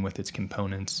engaging with its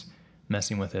components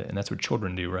messing with it. And that's what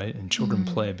children do, right? And children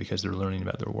play because they're learning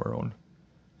about their world.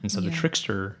 And so the Yeah.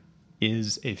 trickster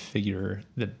is a figure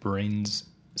that brings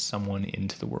someone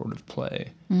into the world of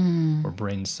play, or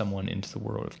brings someone into the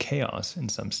world of chaos in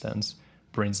some sense,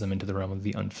 brings them into the realm of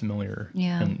the unfamiliar.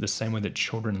 Yeah. And the same way that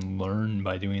children learn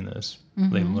by doing this,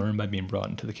 they learn by being brought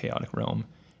into the chaotic realm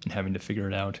and having to figure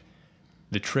it out.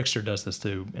 The trickster does this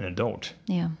to an adult.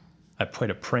 Yeah. I played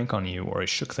a prank on you, or I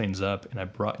shook things up and I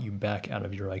brought you back out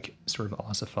of your like sort of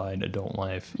ossified adult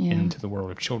life Yeah. into the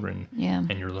world of children. Yeah.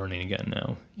 And you're learning again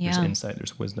now. Yeah. There's insight,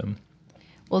 there's wisdom.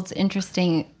 Well, it's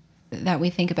interesting that we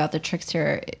think about the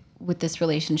trickster with this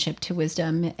relationship to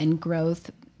wisdom and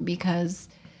growth, because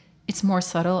it's more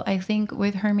subtle, I think,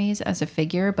 with Hermes as a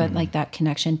figure, but like that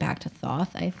connection back to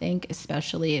Thoth, I think,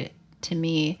 especially to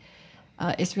me,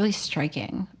 is really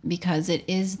striking, because it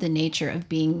is the nature of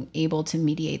being able to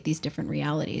mediate these different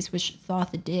realities, which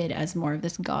Thoth did as more of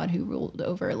this god who ruled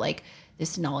over like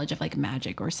this knowledge of like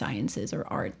magic or sciences or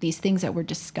art, these things that were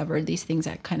discovered, these things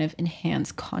that kind of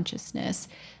enhance consciousness,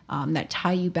 that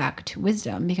tie you back to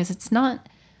wisdom, because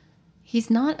he's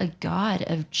not a god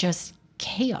of just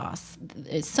chaos.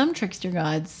 Some trickster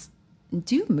gods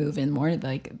do move in more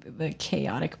like the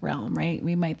chaotic realm, right?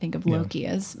 We might think of Loki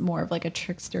as more of like a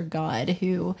trickster god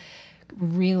who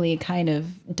really kind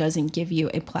of doesn't give you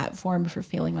a platform for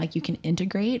feeling like you can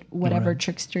integrate whatever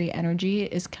trickstery energy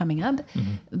is coming up.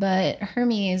 But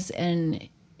Hermes and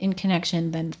in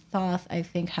connection then Thoth, I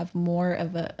think, have more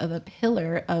of a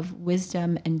pillar of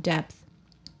wisdom and depth,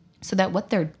 so that what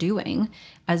they're doing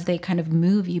as they kind of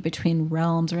move you between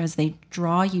realms, or as they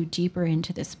draw you deeper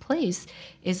into this place,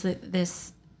 is that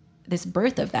this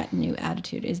birth of that new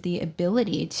attitude is the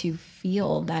ability to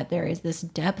feel that there is this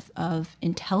depth of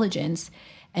intelligence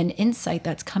and insight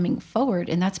that's coming forward.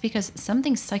 And that's because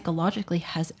something psychologically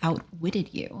has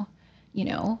outwitted you, you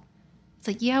know? It's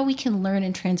like, yeah, we can learn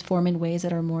and transform in ways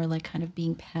that are more like kind of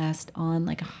being passed on,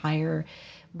 like a higher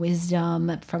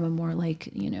wisdom from a more like,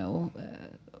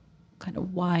 kind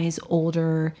of wise,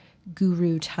 older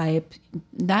guru type.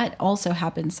 That also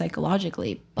happens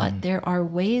psychologically, but there are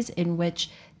ways in which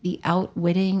the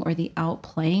outwitting or the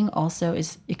outplaying also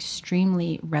is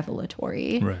extremely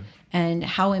revelatory, Right. and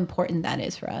how important that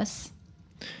is for us.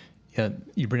 Yeah,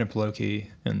 you bring up Loki,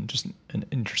 and just an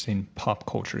interesting pop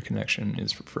culture connection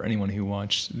is for anyone who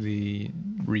watched the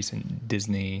recent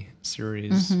Disney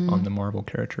series on the Marvel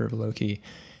character of Loki.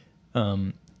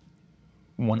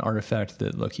 One artifact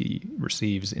that Loki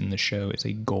receives in the show is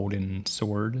a golden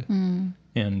sword,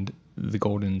 and the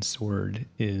golden sword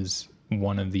is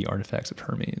one of the artifacts of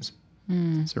Hermes.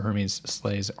 So Hermes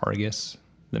slays Argus,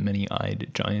 the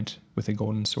many-eyed giant, with a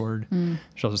golden sword.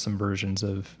 There's also some versions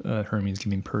of Hermes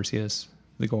giving Perseus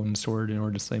the golden sword in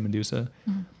order to slay Medusa.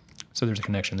 So there's a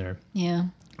connection there. Yeah.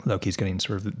 Loki's getting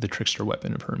sort of the trickster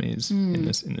weapon of Hermes in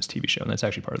this TV show, and that's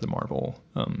actually part of the Marvel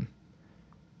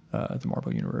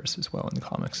universe as well, in the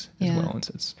comics as well. And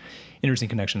so it's interesting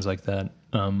connections like that.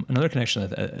 Another connection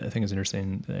that I think is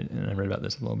interesting, and I read about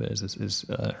this a little bit, is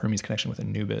Hermes' connection with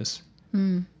Anubis.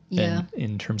 Yeah. And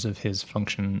in terms of his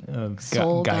function of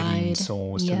Soul guiding guide.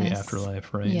 souls to the Yes.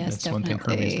 afterlife, right? Yes, That's one thing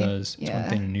Hermes definitely. does. It's one Yeah.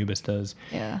 thing Anubis does.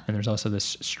 Yeah. And there's also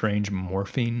this strange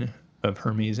morphing of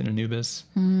Hermes and Anubis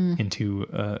into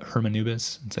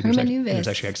Hermanubis. It's like Hermanubis. there's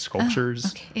actually like sculptures.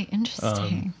 Okay,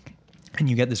 interesting. And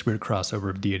you get this weird crossover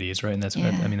of deities, right? And that's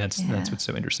what Yeah, that's what's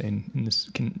so interesting. And this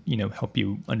can help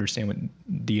you understand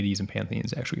what deities and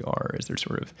pantheons actually are, as they're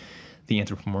sort of the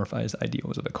anthropomorphized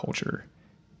ideals of a culture.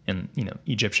 And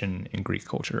Egyptian and Greek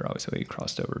culture obviously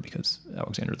crossed over because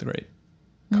Alexander the Great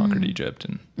conquered Egypt.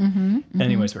 And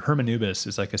anyways, but Hermanubis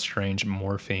is like a strange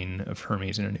morphing of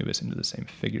Hermes and Anubis into the same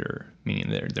figure, meaning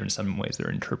they're in some ways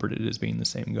they're interpreted as being the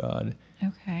same god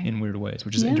Okay. in weird ways,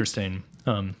 which is interesting.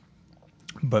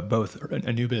 But both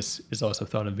Anubis is also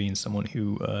thought of being someone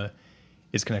who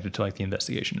is connected to like the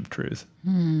investigation of truth,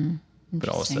 but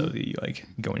also the like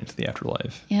going into the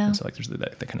afterlife. Yeah. And so like there's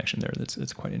the connection there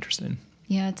that's quite interesting.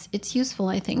 Yeah, it's useful,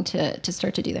 I think, to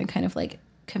start to do that kind of like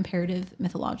comparative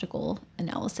mythological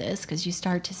analysis, because you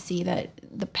start to see that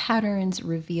the patterns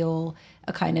reveal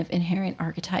a kind of inherent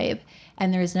archetype,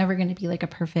 and there's never going to be like a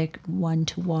perfect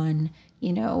one-to-one,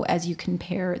 as you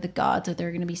compare the gods, that there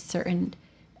are going to be certain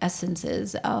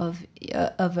essences of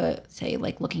a, say,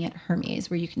 like looking at Hermes,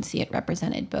 where you can see it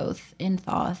represented both in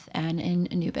Thoth and in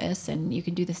Anubis, and you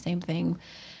can do the same thing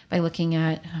by looking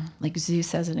at like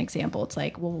Zeus as an example. It's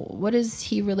like, well, what does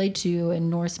he relate to in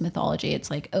Norse mythology?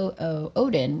 It's like,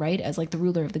 Odin, right? As like the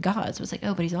ruler of the gods. It was like,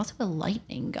 oh, but he's also a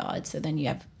lightning god. So then you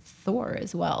have Thor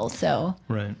as well. So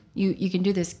Right. you can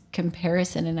do this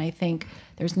comparison, and I think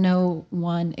there's no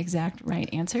one exact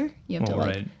right answer. You have to Well,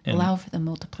 like right. And, allow for the I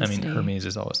multiplicity. mean, Hermes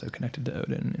is also connected to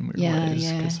Odin in weird Yeah, ways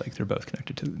yeah. because like they're both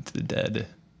connected to the dead,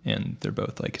 and they're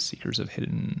both like seekers of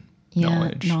hidden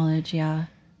Yeah, knowledge. yeah.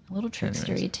 A little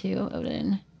trickstery too,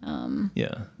 Odin.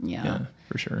 Yeah. Yeah. Yeah,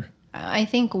 for sure. I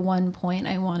think one point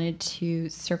I wanted to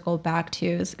circle back to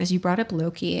is because you brought up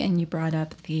Loki and you brought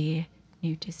up the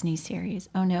new Disney series.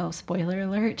 Oh no, spoiler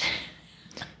alert.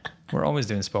 We're always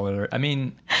doing spoiler. I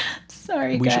mean,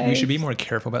 Sorry, we guys. should be more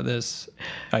careful about this.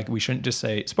 Like, we shouldn't just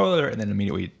say spoiler alert and then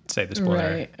immediately say the spoiler.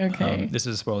 Right, okay. This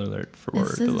is a spoiler alert for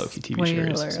This the is Loki TV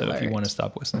series. spoiler So if you alert. want to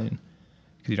stop listening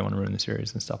because you don't want to ruin the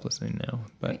series, then stop listening now.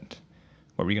 But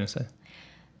what were you going to say?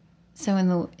 So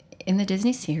in the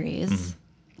Disney series,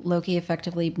 Loki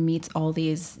effectively meets all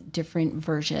these different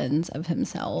versions of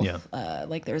himself. Yeah.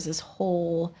 Like there's this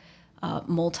whole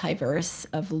multiverse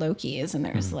of Lokis, and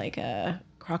there's like a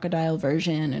crocodile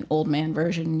version, an old man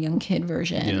version, young kid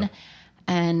version. Yeah.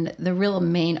 And the real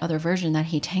main other version that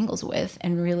he tangles with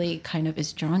and really kind of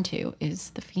is drawn to is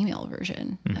the female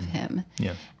version of him.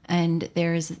 Yeah. And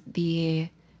there's a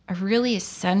really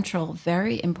central,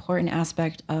 very important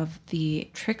aspect of the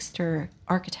trickster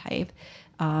archetype,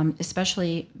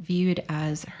 especially viewed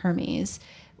as Hermes,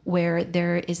 where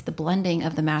there is the blending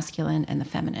of the masculine and the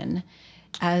feminine.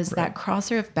 As that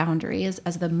crosser of boundaries,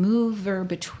 as the mover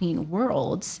between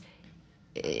worlds,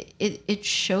 it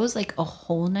shows like a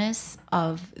wholeness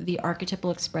of the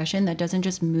archetypal expression that doesn't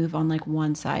just move on like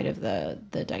one side of the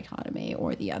dichotomy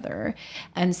or the other.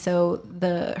 And so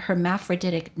the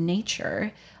hermaphroditic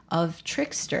nature of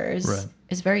tricksters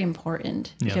is very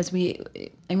important because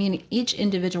each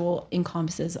individual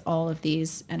encompasses all of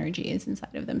these energies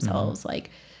inside of themselves.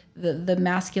 Like the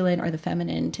masculine or the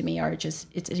feminine to me are just,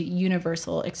 it's a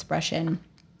universal expression,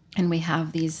 and we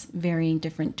have these varying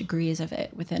different degrees of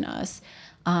it within us.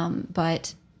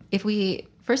 But if we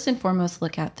first and foremost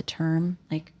look at the term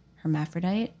like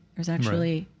hermaphrodite, there's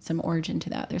actually some origin to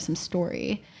that. There's some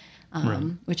story,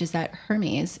 which is that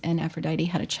Hermes and Aphrodite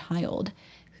had a child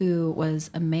who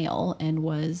was a male and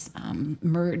was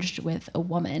merged with a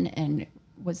woman and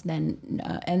was then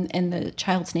and the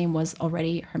child's name was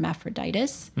already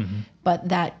Hermaphroditus, but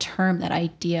that term, that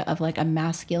idea of like a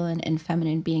masculine and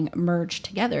feminine being merged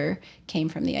together came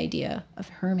from the idea of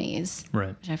Hermes,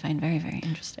 which I find very, very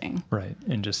interesting. Right.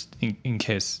 And just in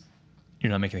case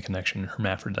you're not making the connection,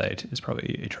 hermaphrodite is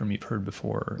probably a term you've heard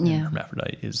before. And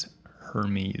hermaphrodite is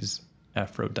Hermes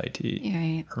Aphrodite,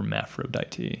 Right.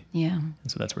 hermaphrodite. Yeah.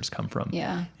 And so that's where it's come from.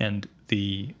 Yeah. And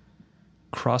the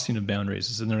crossing of boundaries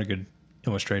is another good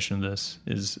illustration of this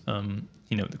is,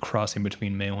 the crossing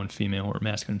between male and female or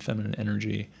masculine and feminine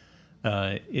energy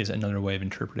is another way of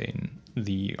interpreting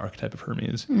the archetype of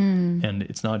Hermes. And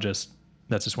it's not just,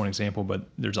 that's just one example, but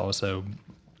there's also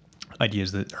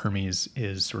ideas that Hermes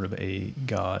is sort of a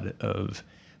god of,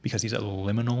 because he's a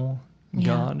liminal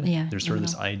god, there's sort of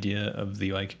this idea of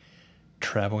the like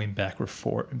traveling back and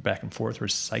forth or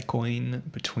cycling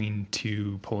between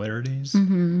two polarities,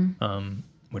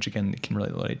 which again can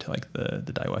relate to like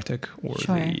the dialectic or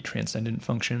the transcendent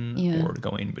function, or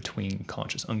going between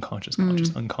conscious, unconscious,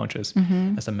 conscious, unconscious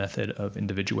as a method of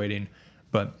individuating.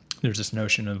 But there's this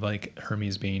notion of like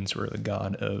Hermes being sort of the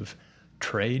god of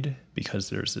trade, because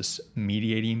there's this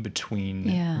mediating between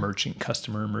merchant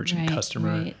customer.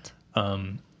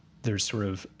 There's sort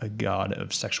of a god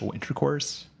of sexual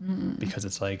intercourse, because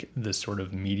it's like this sort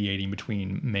of mediating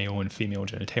between male and female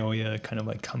genitalia, kind of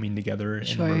like coming together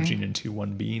and merging into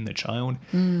one being, the child.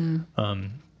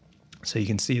 So you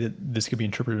can see that this could be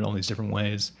interpreted in all these different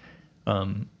ways.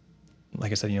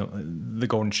 Like I said, the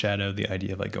golden shadow, the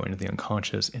idea of like going to the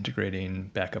unconscious, integrating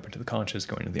back up into the conscious,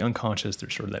 going to the unconscious,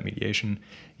 there's sort of that mediation.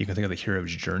 You can think of the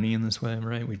hero's journey in this way,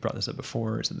 right? We've brought this up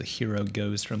before, is that the hero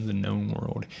goes from the known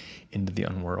world into the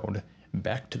unworld,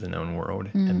 back to the known world,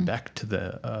 and back to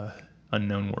the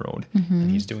unknown world. And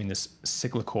he's doing this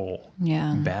cyclical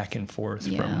back and forth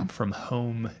from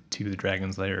home to the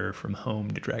dragon's lair, from home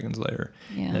to dragon's lair.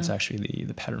 And that's actually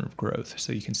the pattern of growth.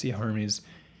 So you can see how Hermes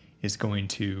is going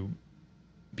to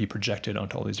be projected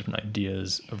onto all these different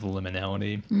ideas of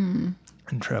liminality and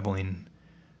traveling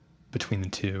between the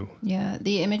two. Yeah,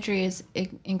 the imagery is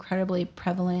incredibly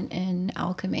prevalent in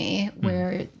alchemy,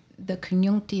 where the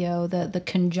conjunctio, the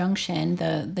conjunction,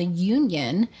 the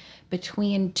union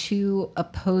between two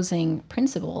opposing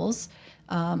principles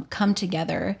come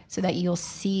together, so that you'll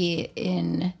see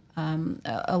in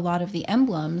a lot of the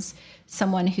emblems,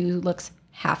 someone who looks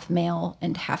half male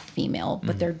and half female,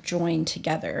 but they're joined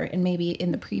together. And maybe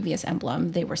in the previous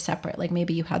emblem, they were separate. Like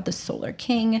maybe you had the solar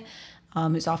king,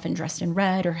 who's often dressed in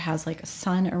red or has like a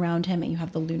sun around him, and you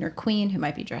have the lunar queen who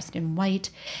might be dressed in white,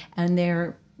 and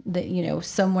they're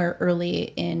somewhere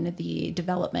early in the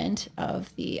development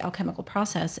of the alchemical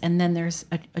process, and then there's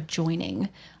a joining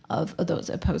of those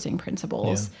opposing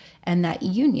principles, and that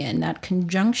union, that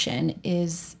conjunction,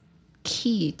 is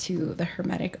key to the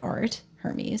Hermetic art,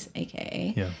 Hermes,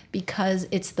 aka, because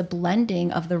it's the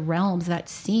blending of the realms that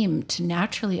seem to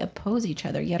naturally oppose each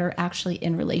other, yet are actually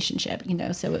in relationship.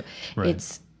 So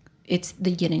it's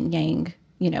the yin and yang.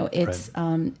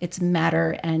 It's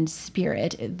matter and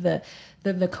spirit.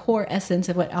 The core essence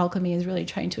of what alchemy is really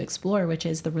trying to explore, which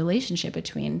is the relationship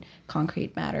between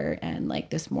concrete matter and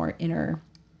like this more inner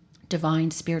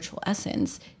divine spiritual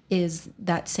essence, is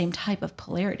that same type of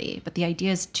polarity. But the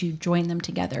idea is to join them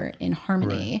together in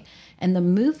harmony, and the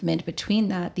movement between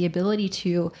that, the ability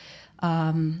to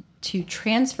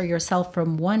transfer yourself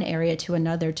from one area to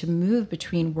another, to move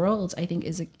between worlds, I think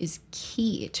is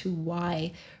key to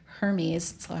why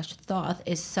Hermes / Thoth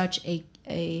is such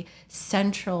a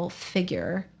central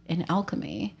figure in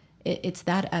alchemy. It's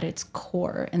that at its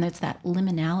core, and it's that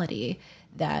liminality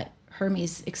that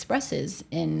Hermes expresses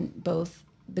in both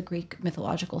the Greek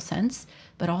mythological sense,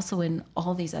 but also in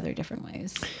all these other different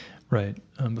ways. Right.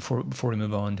 Before we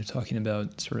move on to talking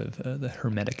about sort of the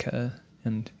Hermetica,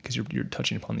 and because you're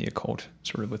touching upon the occult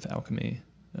sort of with alchemy,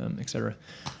 etc.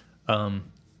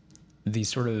 The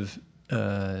sort of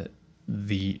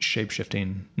the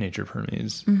shape-shifting nature of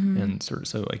Hermes, and sort of,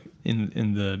 so like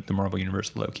in the Marvel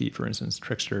universe, Loki, for instance,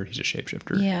 Trickster, he's a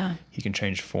shapeshifter. Yeah, he can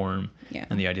change form. Yeah,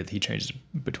 and the idea that he changes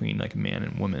between like man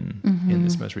and woman in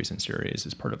this most recent series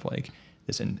is part of like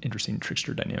this interesting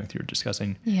trickster dynamic that you're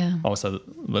discussing. Yeah. Also,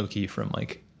 Loki from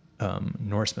like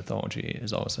Norse mythology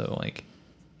is also like,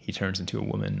 he turns into a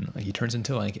woman. Like, he turns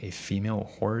into like a female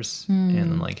horse and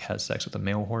then like has sex with a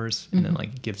male horse and then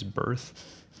like gives birth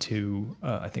to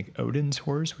I think Odin's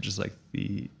horse, which is like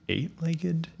the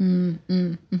 8-legged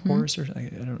horse, or I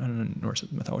don't know Norse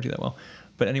mythology that well,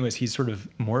 but anyways, he's sort of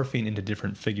morphing into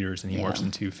different figures, and he morphs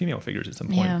into female figures at some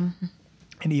point.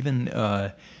 And even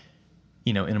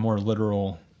in a more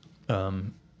literal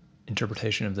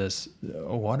interpretation of this,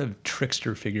 a lot of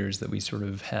trickster figures that we sort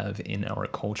of have in our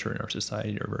culture, in our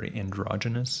society, are very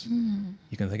androgynous.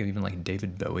 You can think of even like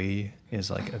David Bowie is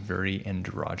like a very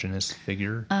androgynous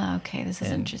figure. Okay, this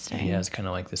is interesting. He has kind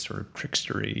of like this sort of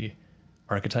trickstery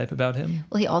archetype about him.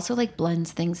 Well, he also like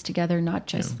blends things together, not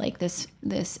just like this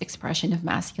expression of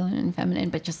masculine and feminine,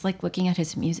 but just like looking at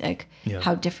his music,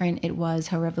 how different it was,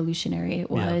 how revolutionary it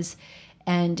was.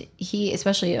 And he,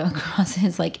 especially across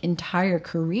his like entire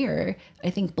career, I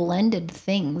think blended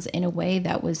things in a way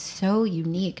that was so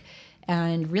unique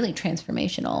and really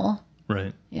transformational.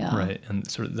 Right. Yeah. Right. And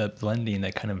sort of that blending,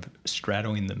 that kind of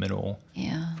straddling the middle.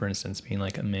 Yeah. For instance, being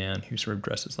like a man who sort of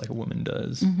dresses like a woman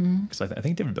does. Because I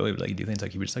think David Bowie would like do things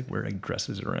like he would just like wear like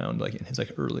dresses around like in his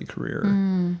like early career,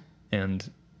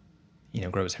 and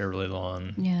grow his hair really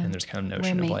long. Yeah. And there's kind of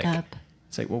notion of like,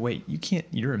 it's like, well, wait, you can't,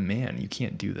 you're a man, you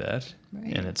can't do that.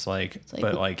 Right. And it's like,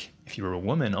 but like, if you were a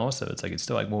woman also, it's like, it's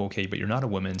still like, well, okay, but you're not a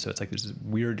woman. So it's like, there's this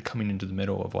weird coming into the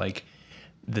middle of like,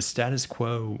 the status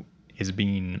quo is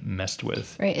being messed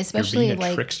with. Right. Especially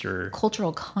like trickster.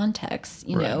 Cultural context,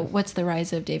 what's the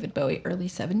rise of David Bowie? Early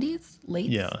 70s?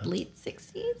 Late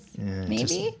 60s? Maybe?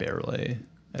 Just barely.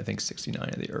 I think 69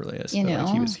 at the earliest.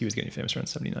 Like he was getting famous around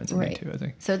 79, 72, I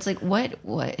think. So it's like, what?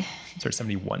 Sorry,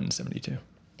 71, 72.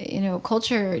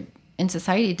 Culture and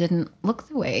society didn't look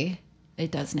the way it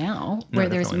does now, where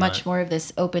there's much more of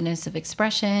this openness of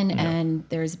expression, and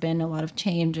there's been a lot of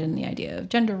change in the idea of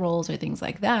gender roles or things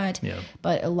like that. Yeah.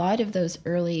 But a lot of those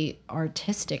early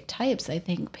artistic types, I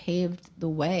think, paved the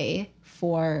way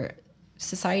for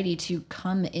society to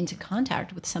come into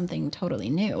contact with something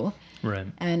totally new. Right.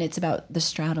 And it's about the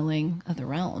straddling of the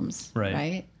realms.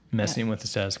 Right. Messing with the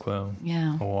status quo.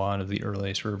 Yeah. A lot of the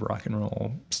early sort of rock and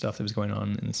roll stuff that was going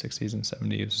on in the 60s and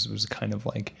 70s was kind of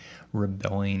like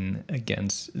rebelling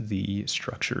against the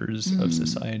structures of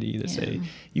society that say,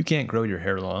 you can't grow your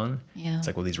hair long. Yeah. It's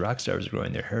like, well, these rock stars are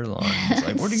growing their hair long. It's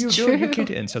like, what are you doing? You can't.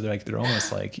 And so they're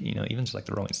almost like, even just like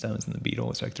the Rolling Stones and the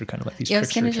Beatles, like they're kind of like these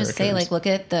trickster characters. I was going to just say, like, look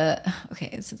at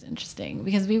this is interesting,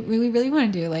 because we really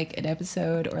want to do like an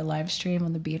episode or a live stream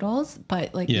on the Beatles,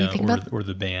 but like, you think or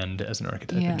the band as an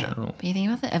archetype in general. But you think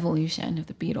about the evolution of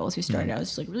the Beatles, who started out as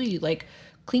just like really like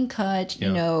clean cut,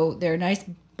 they're nice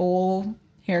bowl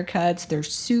haircuts, their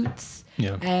suits,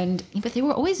 but they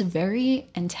were always very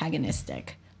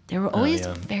antagonistic. They were always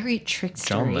yeah. very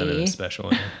John Lennon trickstery.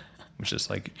 especially, which is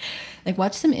like, Like,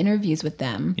 watch some interviews with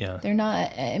them. Yeah. They're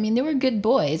not, I mean, they were good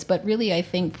boys, but really, I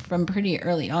think from pretty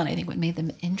early on, I think what made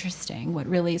them interesting, what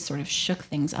really sort of shook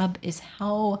things up is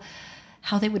how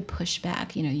they would push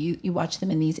back. You know, you watch them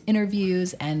in these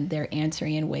interviews and they're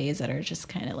answering in ways that are just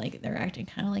kind of like, they're acting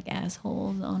kind of like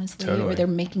assholes, honestly, Totally. or they're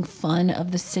making fun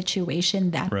of the situation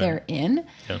that Right. they're in.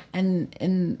 Yeah.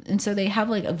 And so they have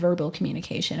like a verbal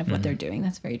communication of what they're doing.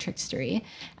 That's very trickstery.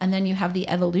 And then you have the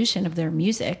evolution of their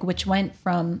music, which went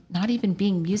from not even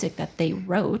being music that they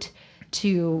wrote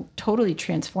to totally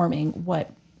transforming what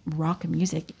rock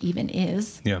music even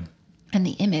is. yeah. And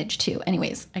the image too.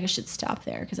 Anyways, I should stop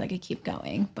there because I could keep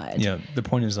going. But Yeah, the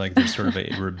point is like there's sort of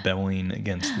a rebelling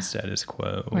against the status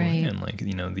quo, Right. and like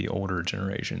the older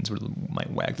generations might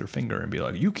wag their finger and be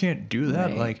like, "You can't do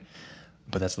that," Right. like,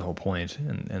 but that's the whole point,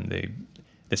 and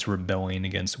this rebelling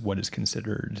against what is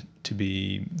considered to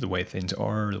be the way things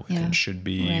are, the way Yeah. things should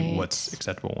be, Right. what's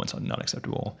acceptable, what's not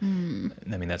acceptable. I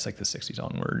mean, that's like the '60s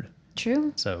onward.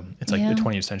 true. So it's like Yeah. the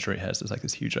 20th century has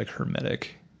this huge like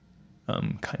hermetic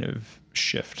kind of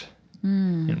shift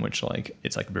Hmm. in which like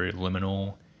it's like very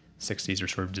liminal. 60s are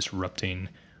sort of disrupting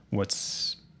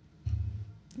what's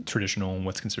traditional and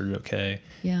what's considered okay.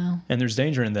 Yeah. And there's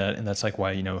danger in that, and that's like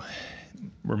why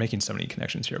we're making so many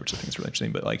connections here, which I think is really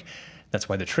interesting. But like that's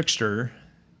why the trickster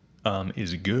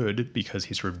is good, because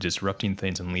he's sort of disrupting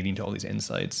things and leading to all these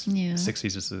insights. Yeah.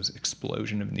 60s is this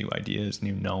explosion of new ideas,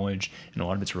 new knowledge, and a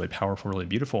lot of it's really powerful, really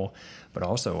beautiful, but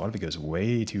also a lot of it goes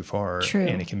way too far. True,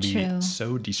 And it can be true.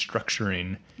 so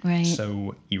destructuring, Right.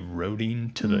 so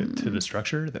eroding to the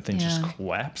structure that things just Yeah.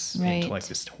 collapse Right. into like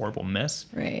this horrible mess.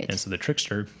 Right. And so the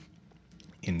trickster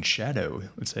in shadow,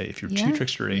 let's say, if you're Yeah. too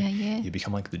trickstery, Yeah, yeah. you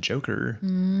become like the Joker,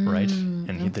 right?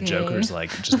 And the Joker's okay.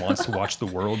 like just wants to watch the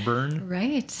world burn.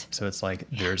 Right. So it's like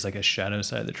there's like a shadow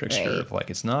side of the trickster Right. of like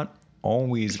it's not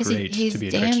always Because great he's to be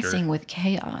a dancing trickster. with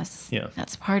chaos. Yeah.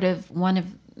 That's part of one of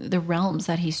the realms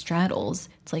that he straddles.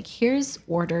 It's like, here's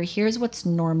order, here's what's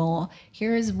normal,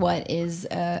 here's what is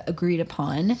agreed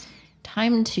upon.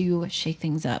 Time to shake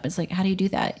things up. It's like, how do you do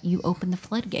that? You open the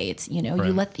floodgates, you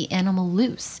Right. let the animal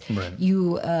loose. Right.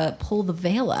 You pull the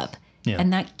veil up. Yeah.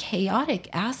 And that chaotic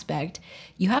aspect,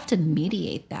 you have to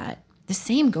mediate that. The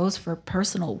same goes for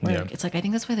personal work. Yeah. It's like, I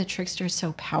think that's why the trickster is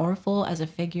so powerful as a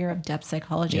figure of depth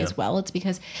psychology Yeah. as well. It's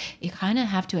because you kind of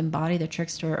have to embody the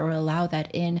trickster or allow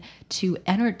that in to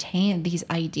entertain these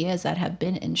ideas that have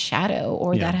been in shadow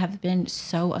or Yeah. that have been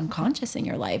so unconscious in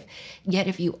your life. Yet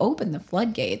if you open the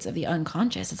floodgates of the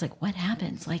unconscious, it's like, what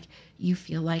happens? Like, you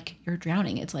feel like you're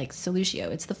drowning. It's like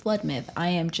Solutio. It's the flood myth. I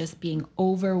am just being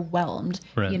overwhelmed,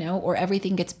 Right. or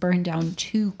everything gets burned down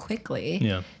too quickly.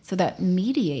 Yeah. So that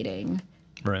mediating,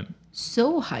 Right.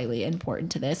 so highly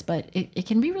important to this, but it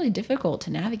can be really difficult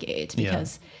to navigate Yeah.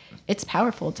 because it's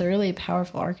powerful. It's a really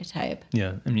powerful archetype.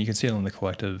 Yeah. I mean, you can see it on the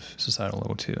collective societal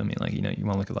level too. I mean, like, you want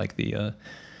to look at like the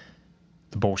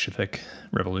Bolshevik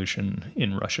revolution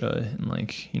in Russia in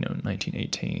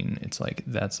 1918. It's like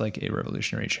that's like a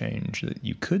revolutionary change that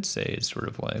you could say is sort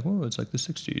of like, well, it's like the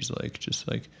 60s, like just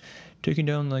like taking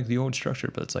down like the old structure,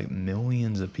 but it's like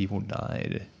millions of people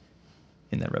died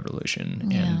in that revolution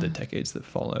Yeah. and the decades that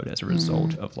followed as a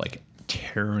result of like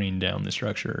tearing down the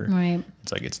structure. Right.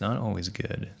 It's like it's not always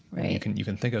good. Right. You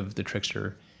can think of the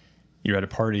trickster. You're at a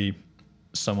party,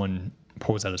 someone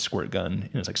pulls out a squirt gun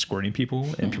and it's like squirting people,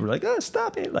 and people are like, "Oh,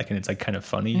 stop it!" Like, and it's like kind of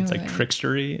funny. It's like Right.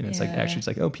 trickstery, and it's like Yeah. actually it's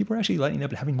like, oh, people are actually lighting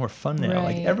up and having more fun now.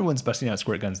 Like Right. everyone's busting out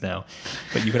squirt guns now.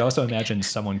 But you could also imagine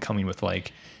someone coming with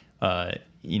like,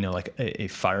 like a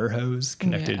fire hose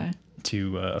connected Yeah.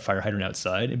 to a fire hydrant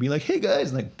outside and be like, "Hey guys,"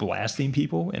 and like blasting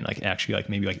people and like actually like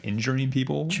maybe like injuring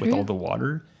people with True. all the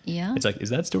water. Yeah. It's like,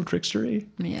 is that still trickstery?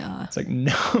 Yeah. It's like,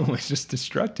 no, it's just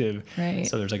destructive. Right.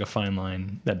 So there's like a fine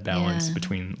line, that balance Yeah.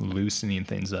 between loosening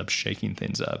things up, shaking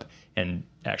things up, and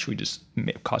actually just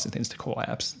causing things to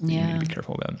collapse that you need Yeah. to be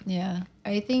careful about. Yeah.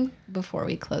 I think before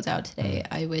we close out today,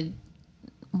 I would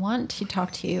want to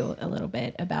talk to you a little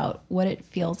bit about what it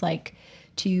feels like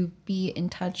to be in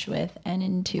touch with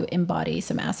and to embody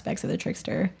some aspects of the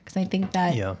trickster. Because I think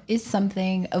that is Yeah.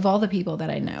 something, of all the people that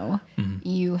I know,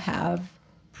 you have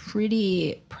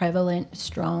pretty prevalent,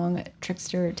 strong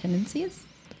trickster tendencies.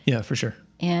 Yeah, for sure.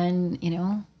 And,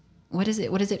 what does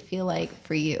it feel like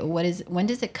for you? When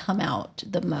does it come out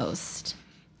the most?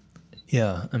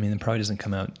 Yeah, I mean, it probably doesn't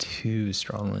come out too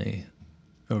strongly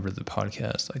over the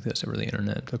podcast like this, over the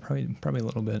internet, but probably a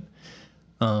little bit.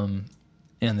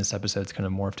 And this episode's kind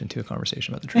of morphed into a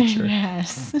conversation about the trickster.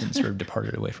 Yes. And sort of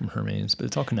departed away from Hermes, but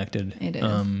it's all connected. It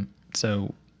is.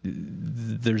 So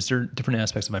there's different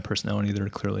aspects of my personality that are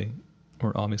clearly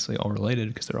or obviously all related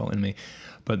because they're all in me,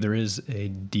 but there is a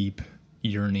deep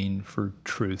yearning for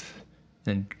truth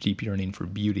and deep yearning for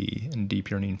beauty and deep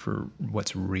yearning for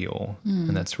what's real.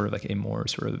 And that's sort of like a more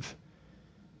sort of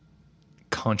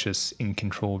conscious, in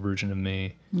control version of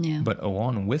me. Yeah. But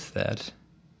along with that,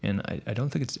 and I don't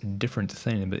think it's a different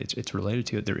thing, but it's related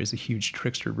to it, there is a huge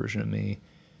trickster version of me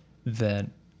that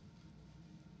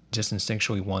just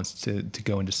instinctually wants to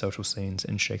go into social scenes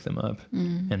and shake them up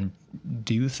and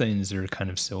do things that are kind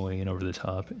of silly and over the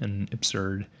top and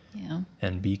absurd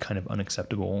and be kind of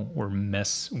unacceptable or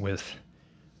mess with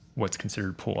what's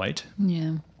considered polite.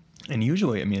 Yeah. And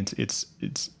usually, I mean, it's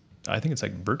I think it's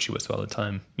like virtuous all the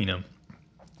time, you know,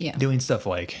 doing stuff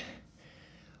like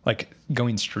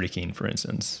going streaking, for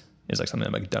instance, is like something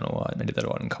I've like done a lot, and I did that a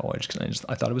lot in college because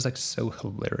I thought it was like so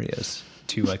hilarious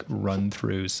to like run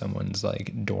through someone's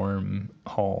like dorm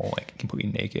hall like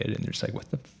completely naked, and they're just like, what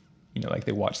the, you know, like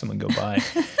they watch someone go by,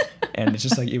 and it's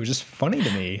just like it was just funny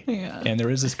to me. Yeah. And there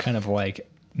is this kind of like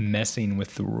messing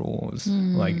with the rules,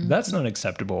 like that's not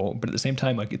acceptable, but at the same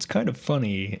time, like it's kind of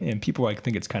funny, and people like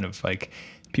think it's kind of like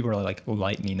people are like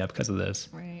lightening up because of this,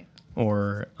 Right.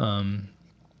 or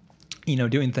you know,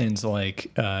 doing things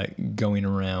like going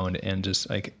around and just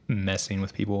like messing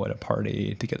with people at a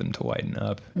party to get them to lighten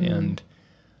up, and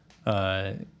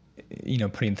you know,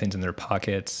 putting things in their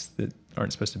pockets that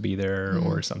aren't supposed to be there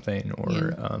or something,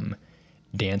 or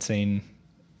dancing,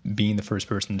 being the first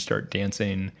person to start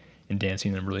dancing and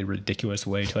dancing in a really ridiculous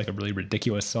way to like a really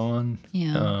ridiculous song.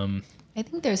 Yeah. I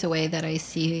think there's a way that I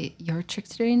see your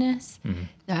tricksteriness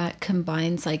that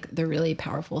combines like the really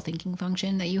powerful thinking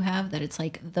function that you have, that it's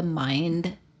like the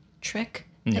mind trick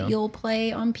that you'll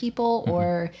play on people,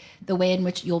 or the way in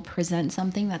which you'll present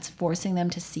something that's forcing them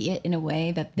to see it in a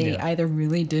way that they either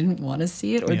really didn't want to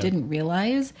see it or didn't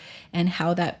realize, and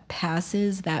how that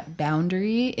passes that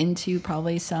boundary into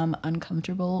probably some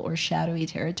uncomfortable or shadowy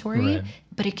territory. Right.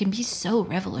 But it can be so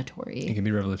revelatory. It can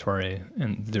be revelatory,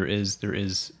 and there is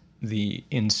the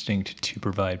instinct to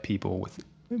provide people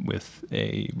with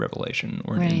a revelation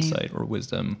or an insight or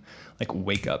wisdom, like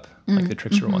wake up, like the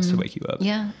trickster wants to wake you up.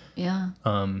 Yeah.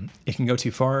 It can go too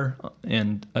far,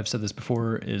 and I've said this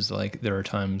before, is like there are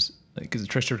times, because the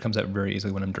trickster comes out very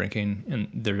easily when I'm drinking, and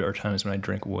there are times when I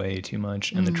drink way too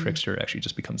much, and the trickster actually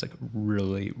just becomes like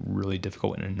really, really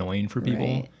difficult and annoying for people.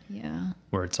 Right. Yeah.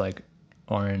 Where it's like,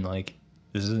 Aaron, like,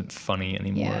 this isn't funny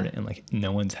anymore, and like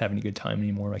no one's having a good time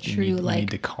anymore. Like True, you like, need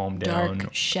to calm down.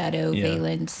 Dark shadow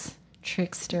valence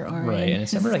trickster Aaron. Right, and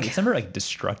it's never like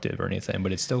destructive or anything,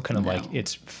 but it's still kind of like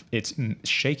it's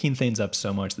shaking things up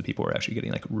so much that people are actually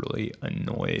getting like really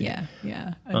annoyed.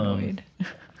 Yeah, annoyed.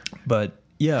 But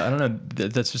yeah, I don't know.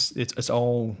 That's just it's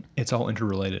all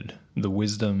interrelated. The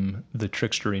wisdom, the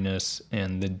tricksteriness,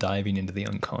 and the diving into the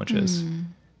unconscious.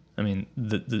 I mean,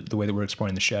 the way that we're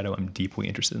exploring the shadow, I'm deeply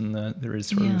interested in that. There is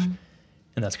sort of,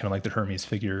 and that's kind of like the Hermes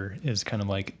figure is kind of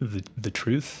like the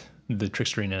truth, the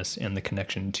tricksteriness, and the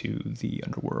connection to the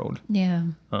underworld. Yeah.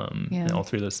 And all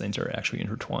three of those things are actually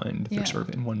intertwined. They're sort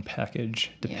of in one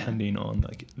package, depending on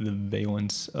like the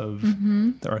valence of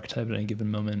the archetype at any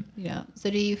given moment. Yeah. So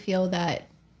do you feel that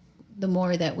the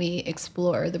more that we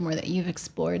explore, the more that you've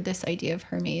explored this idea of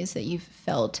Hermes, that you've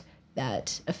felt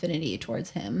that affinity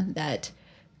towards him, that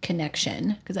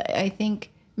connection? Because I think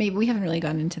maybe we haven't really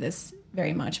gotten into this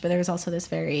very much, but there's also this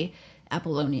very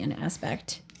Apollonian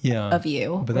aspect of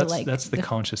you. But that's the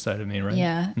conscious side of me, right?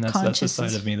 Yeah. And that's the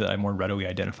side of me that I more readily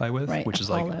identify with, which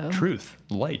Apollo. is like truth,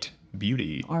 light,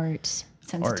 beauty, art,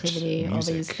 sensitivity, art, all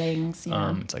music. these things.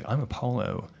 Yeah. It's like I'm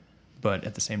Apollo, but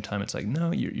at the same time, it's like,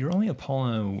 no, you're only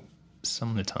Apollo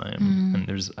some of the time. And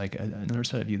there's like another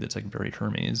side of you that's like very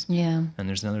Hermes. Yeah. And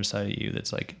there's another side of you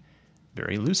that's like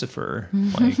very Lucifer,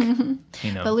 like,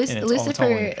 you know, But and it's all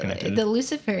interconnected. the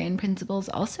Luciferian principle is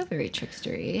also very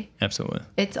trickstery. Absolutely.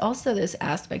 It's also this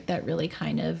aspect that really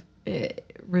kind of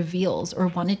reveals or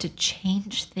wanted to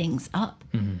change things up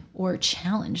or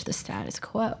challenge the status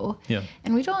quo. Yeah.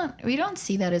 And we don't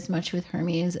see that as much with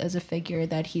Hermes as a figure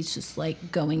that he's just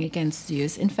like going against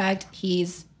Zeus. In fact,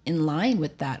 he's in line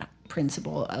with that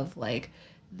principle of like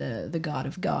the god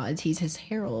of gods. He's his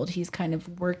herald. He's kind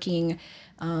of working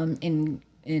in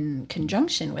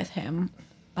conjunction with him.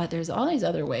 But there's all these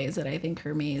other ways that I think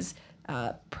Hermes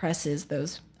presses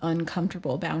those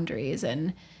uncomfortable boundaries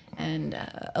and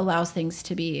allows things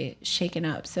to be shaken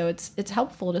up. So it's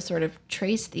helpful to sort of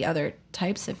trace the other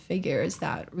types of figures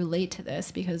that relate to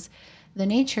this, because the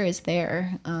nature is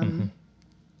there. And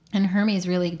Hermes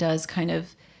really does kind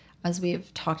of, as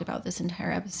we've talked about this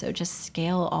entire episode, just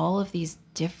scale all of these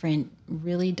different,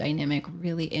 really dynamic,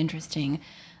 really interesting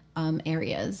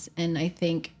areas. And I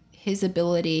think his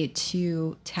ability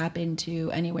to tap into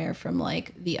anywhere from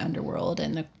like the underworld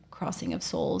and the crossing of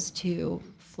souls to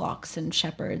flocks and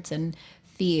shepherds and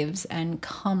thieves and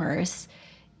commerce,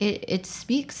 it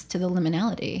speaks to the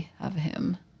liminality of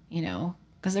him, you know,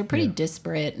 because they're pretty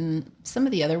disparate, and some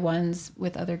of the other ones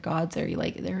with other gods are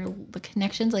like the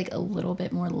connections like a little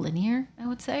bit more linear, I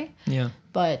would say. Yeah.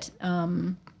 But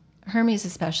Hermes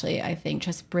especially, I think,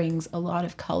 just brings a lot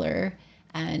of color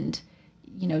and,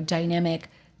 you know, dynamic,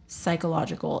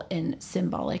 psychological and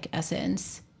symbolic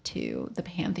essence to the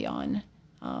pantheon.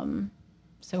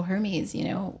 So Hermes, you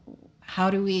know, how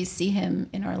do we see him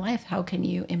in our life? How can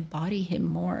you embody him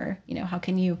more? You know, how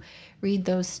can you read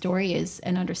those stories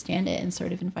and understand it and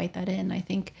sort of invite that in? I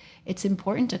think it's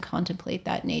important to contemplate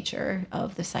that nature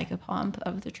of the psychopomp,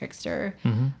 of the trickster,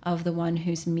 of the one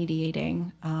who's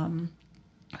mediating,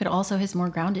 but also his more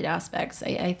grounded aspects.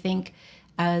 I think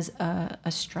as a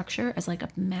structure, as like a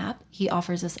map, he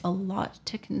offers us a lot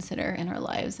to consider in our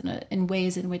lives and in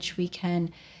ways in which we can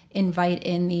invite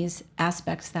in these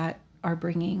aspects that are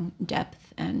bringing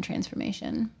depth and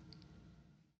transformation.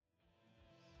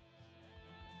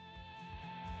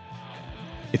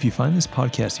 If you find this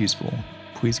podcast useful,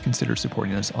 please consider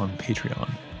supporting us on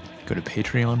Patreon. Go to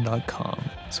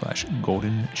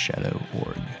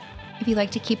patreon.com/goldenshadow.org. If you'd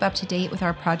like to keep up to date with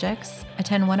our projects,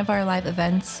 attend one of our live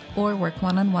events, or work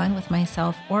one-on-one with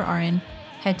myself or Aaron,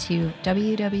 head to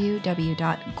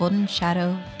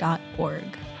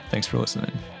www.goldenshadow.org. Thanks for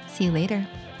listening. See you later.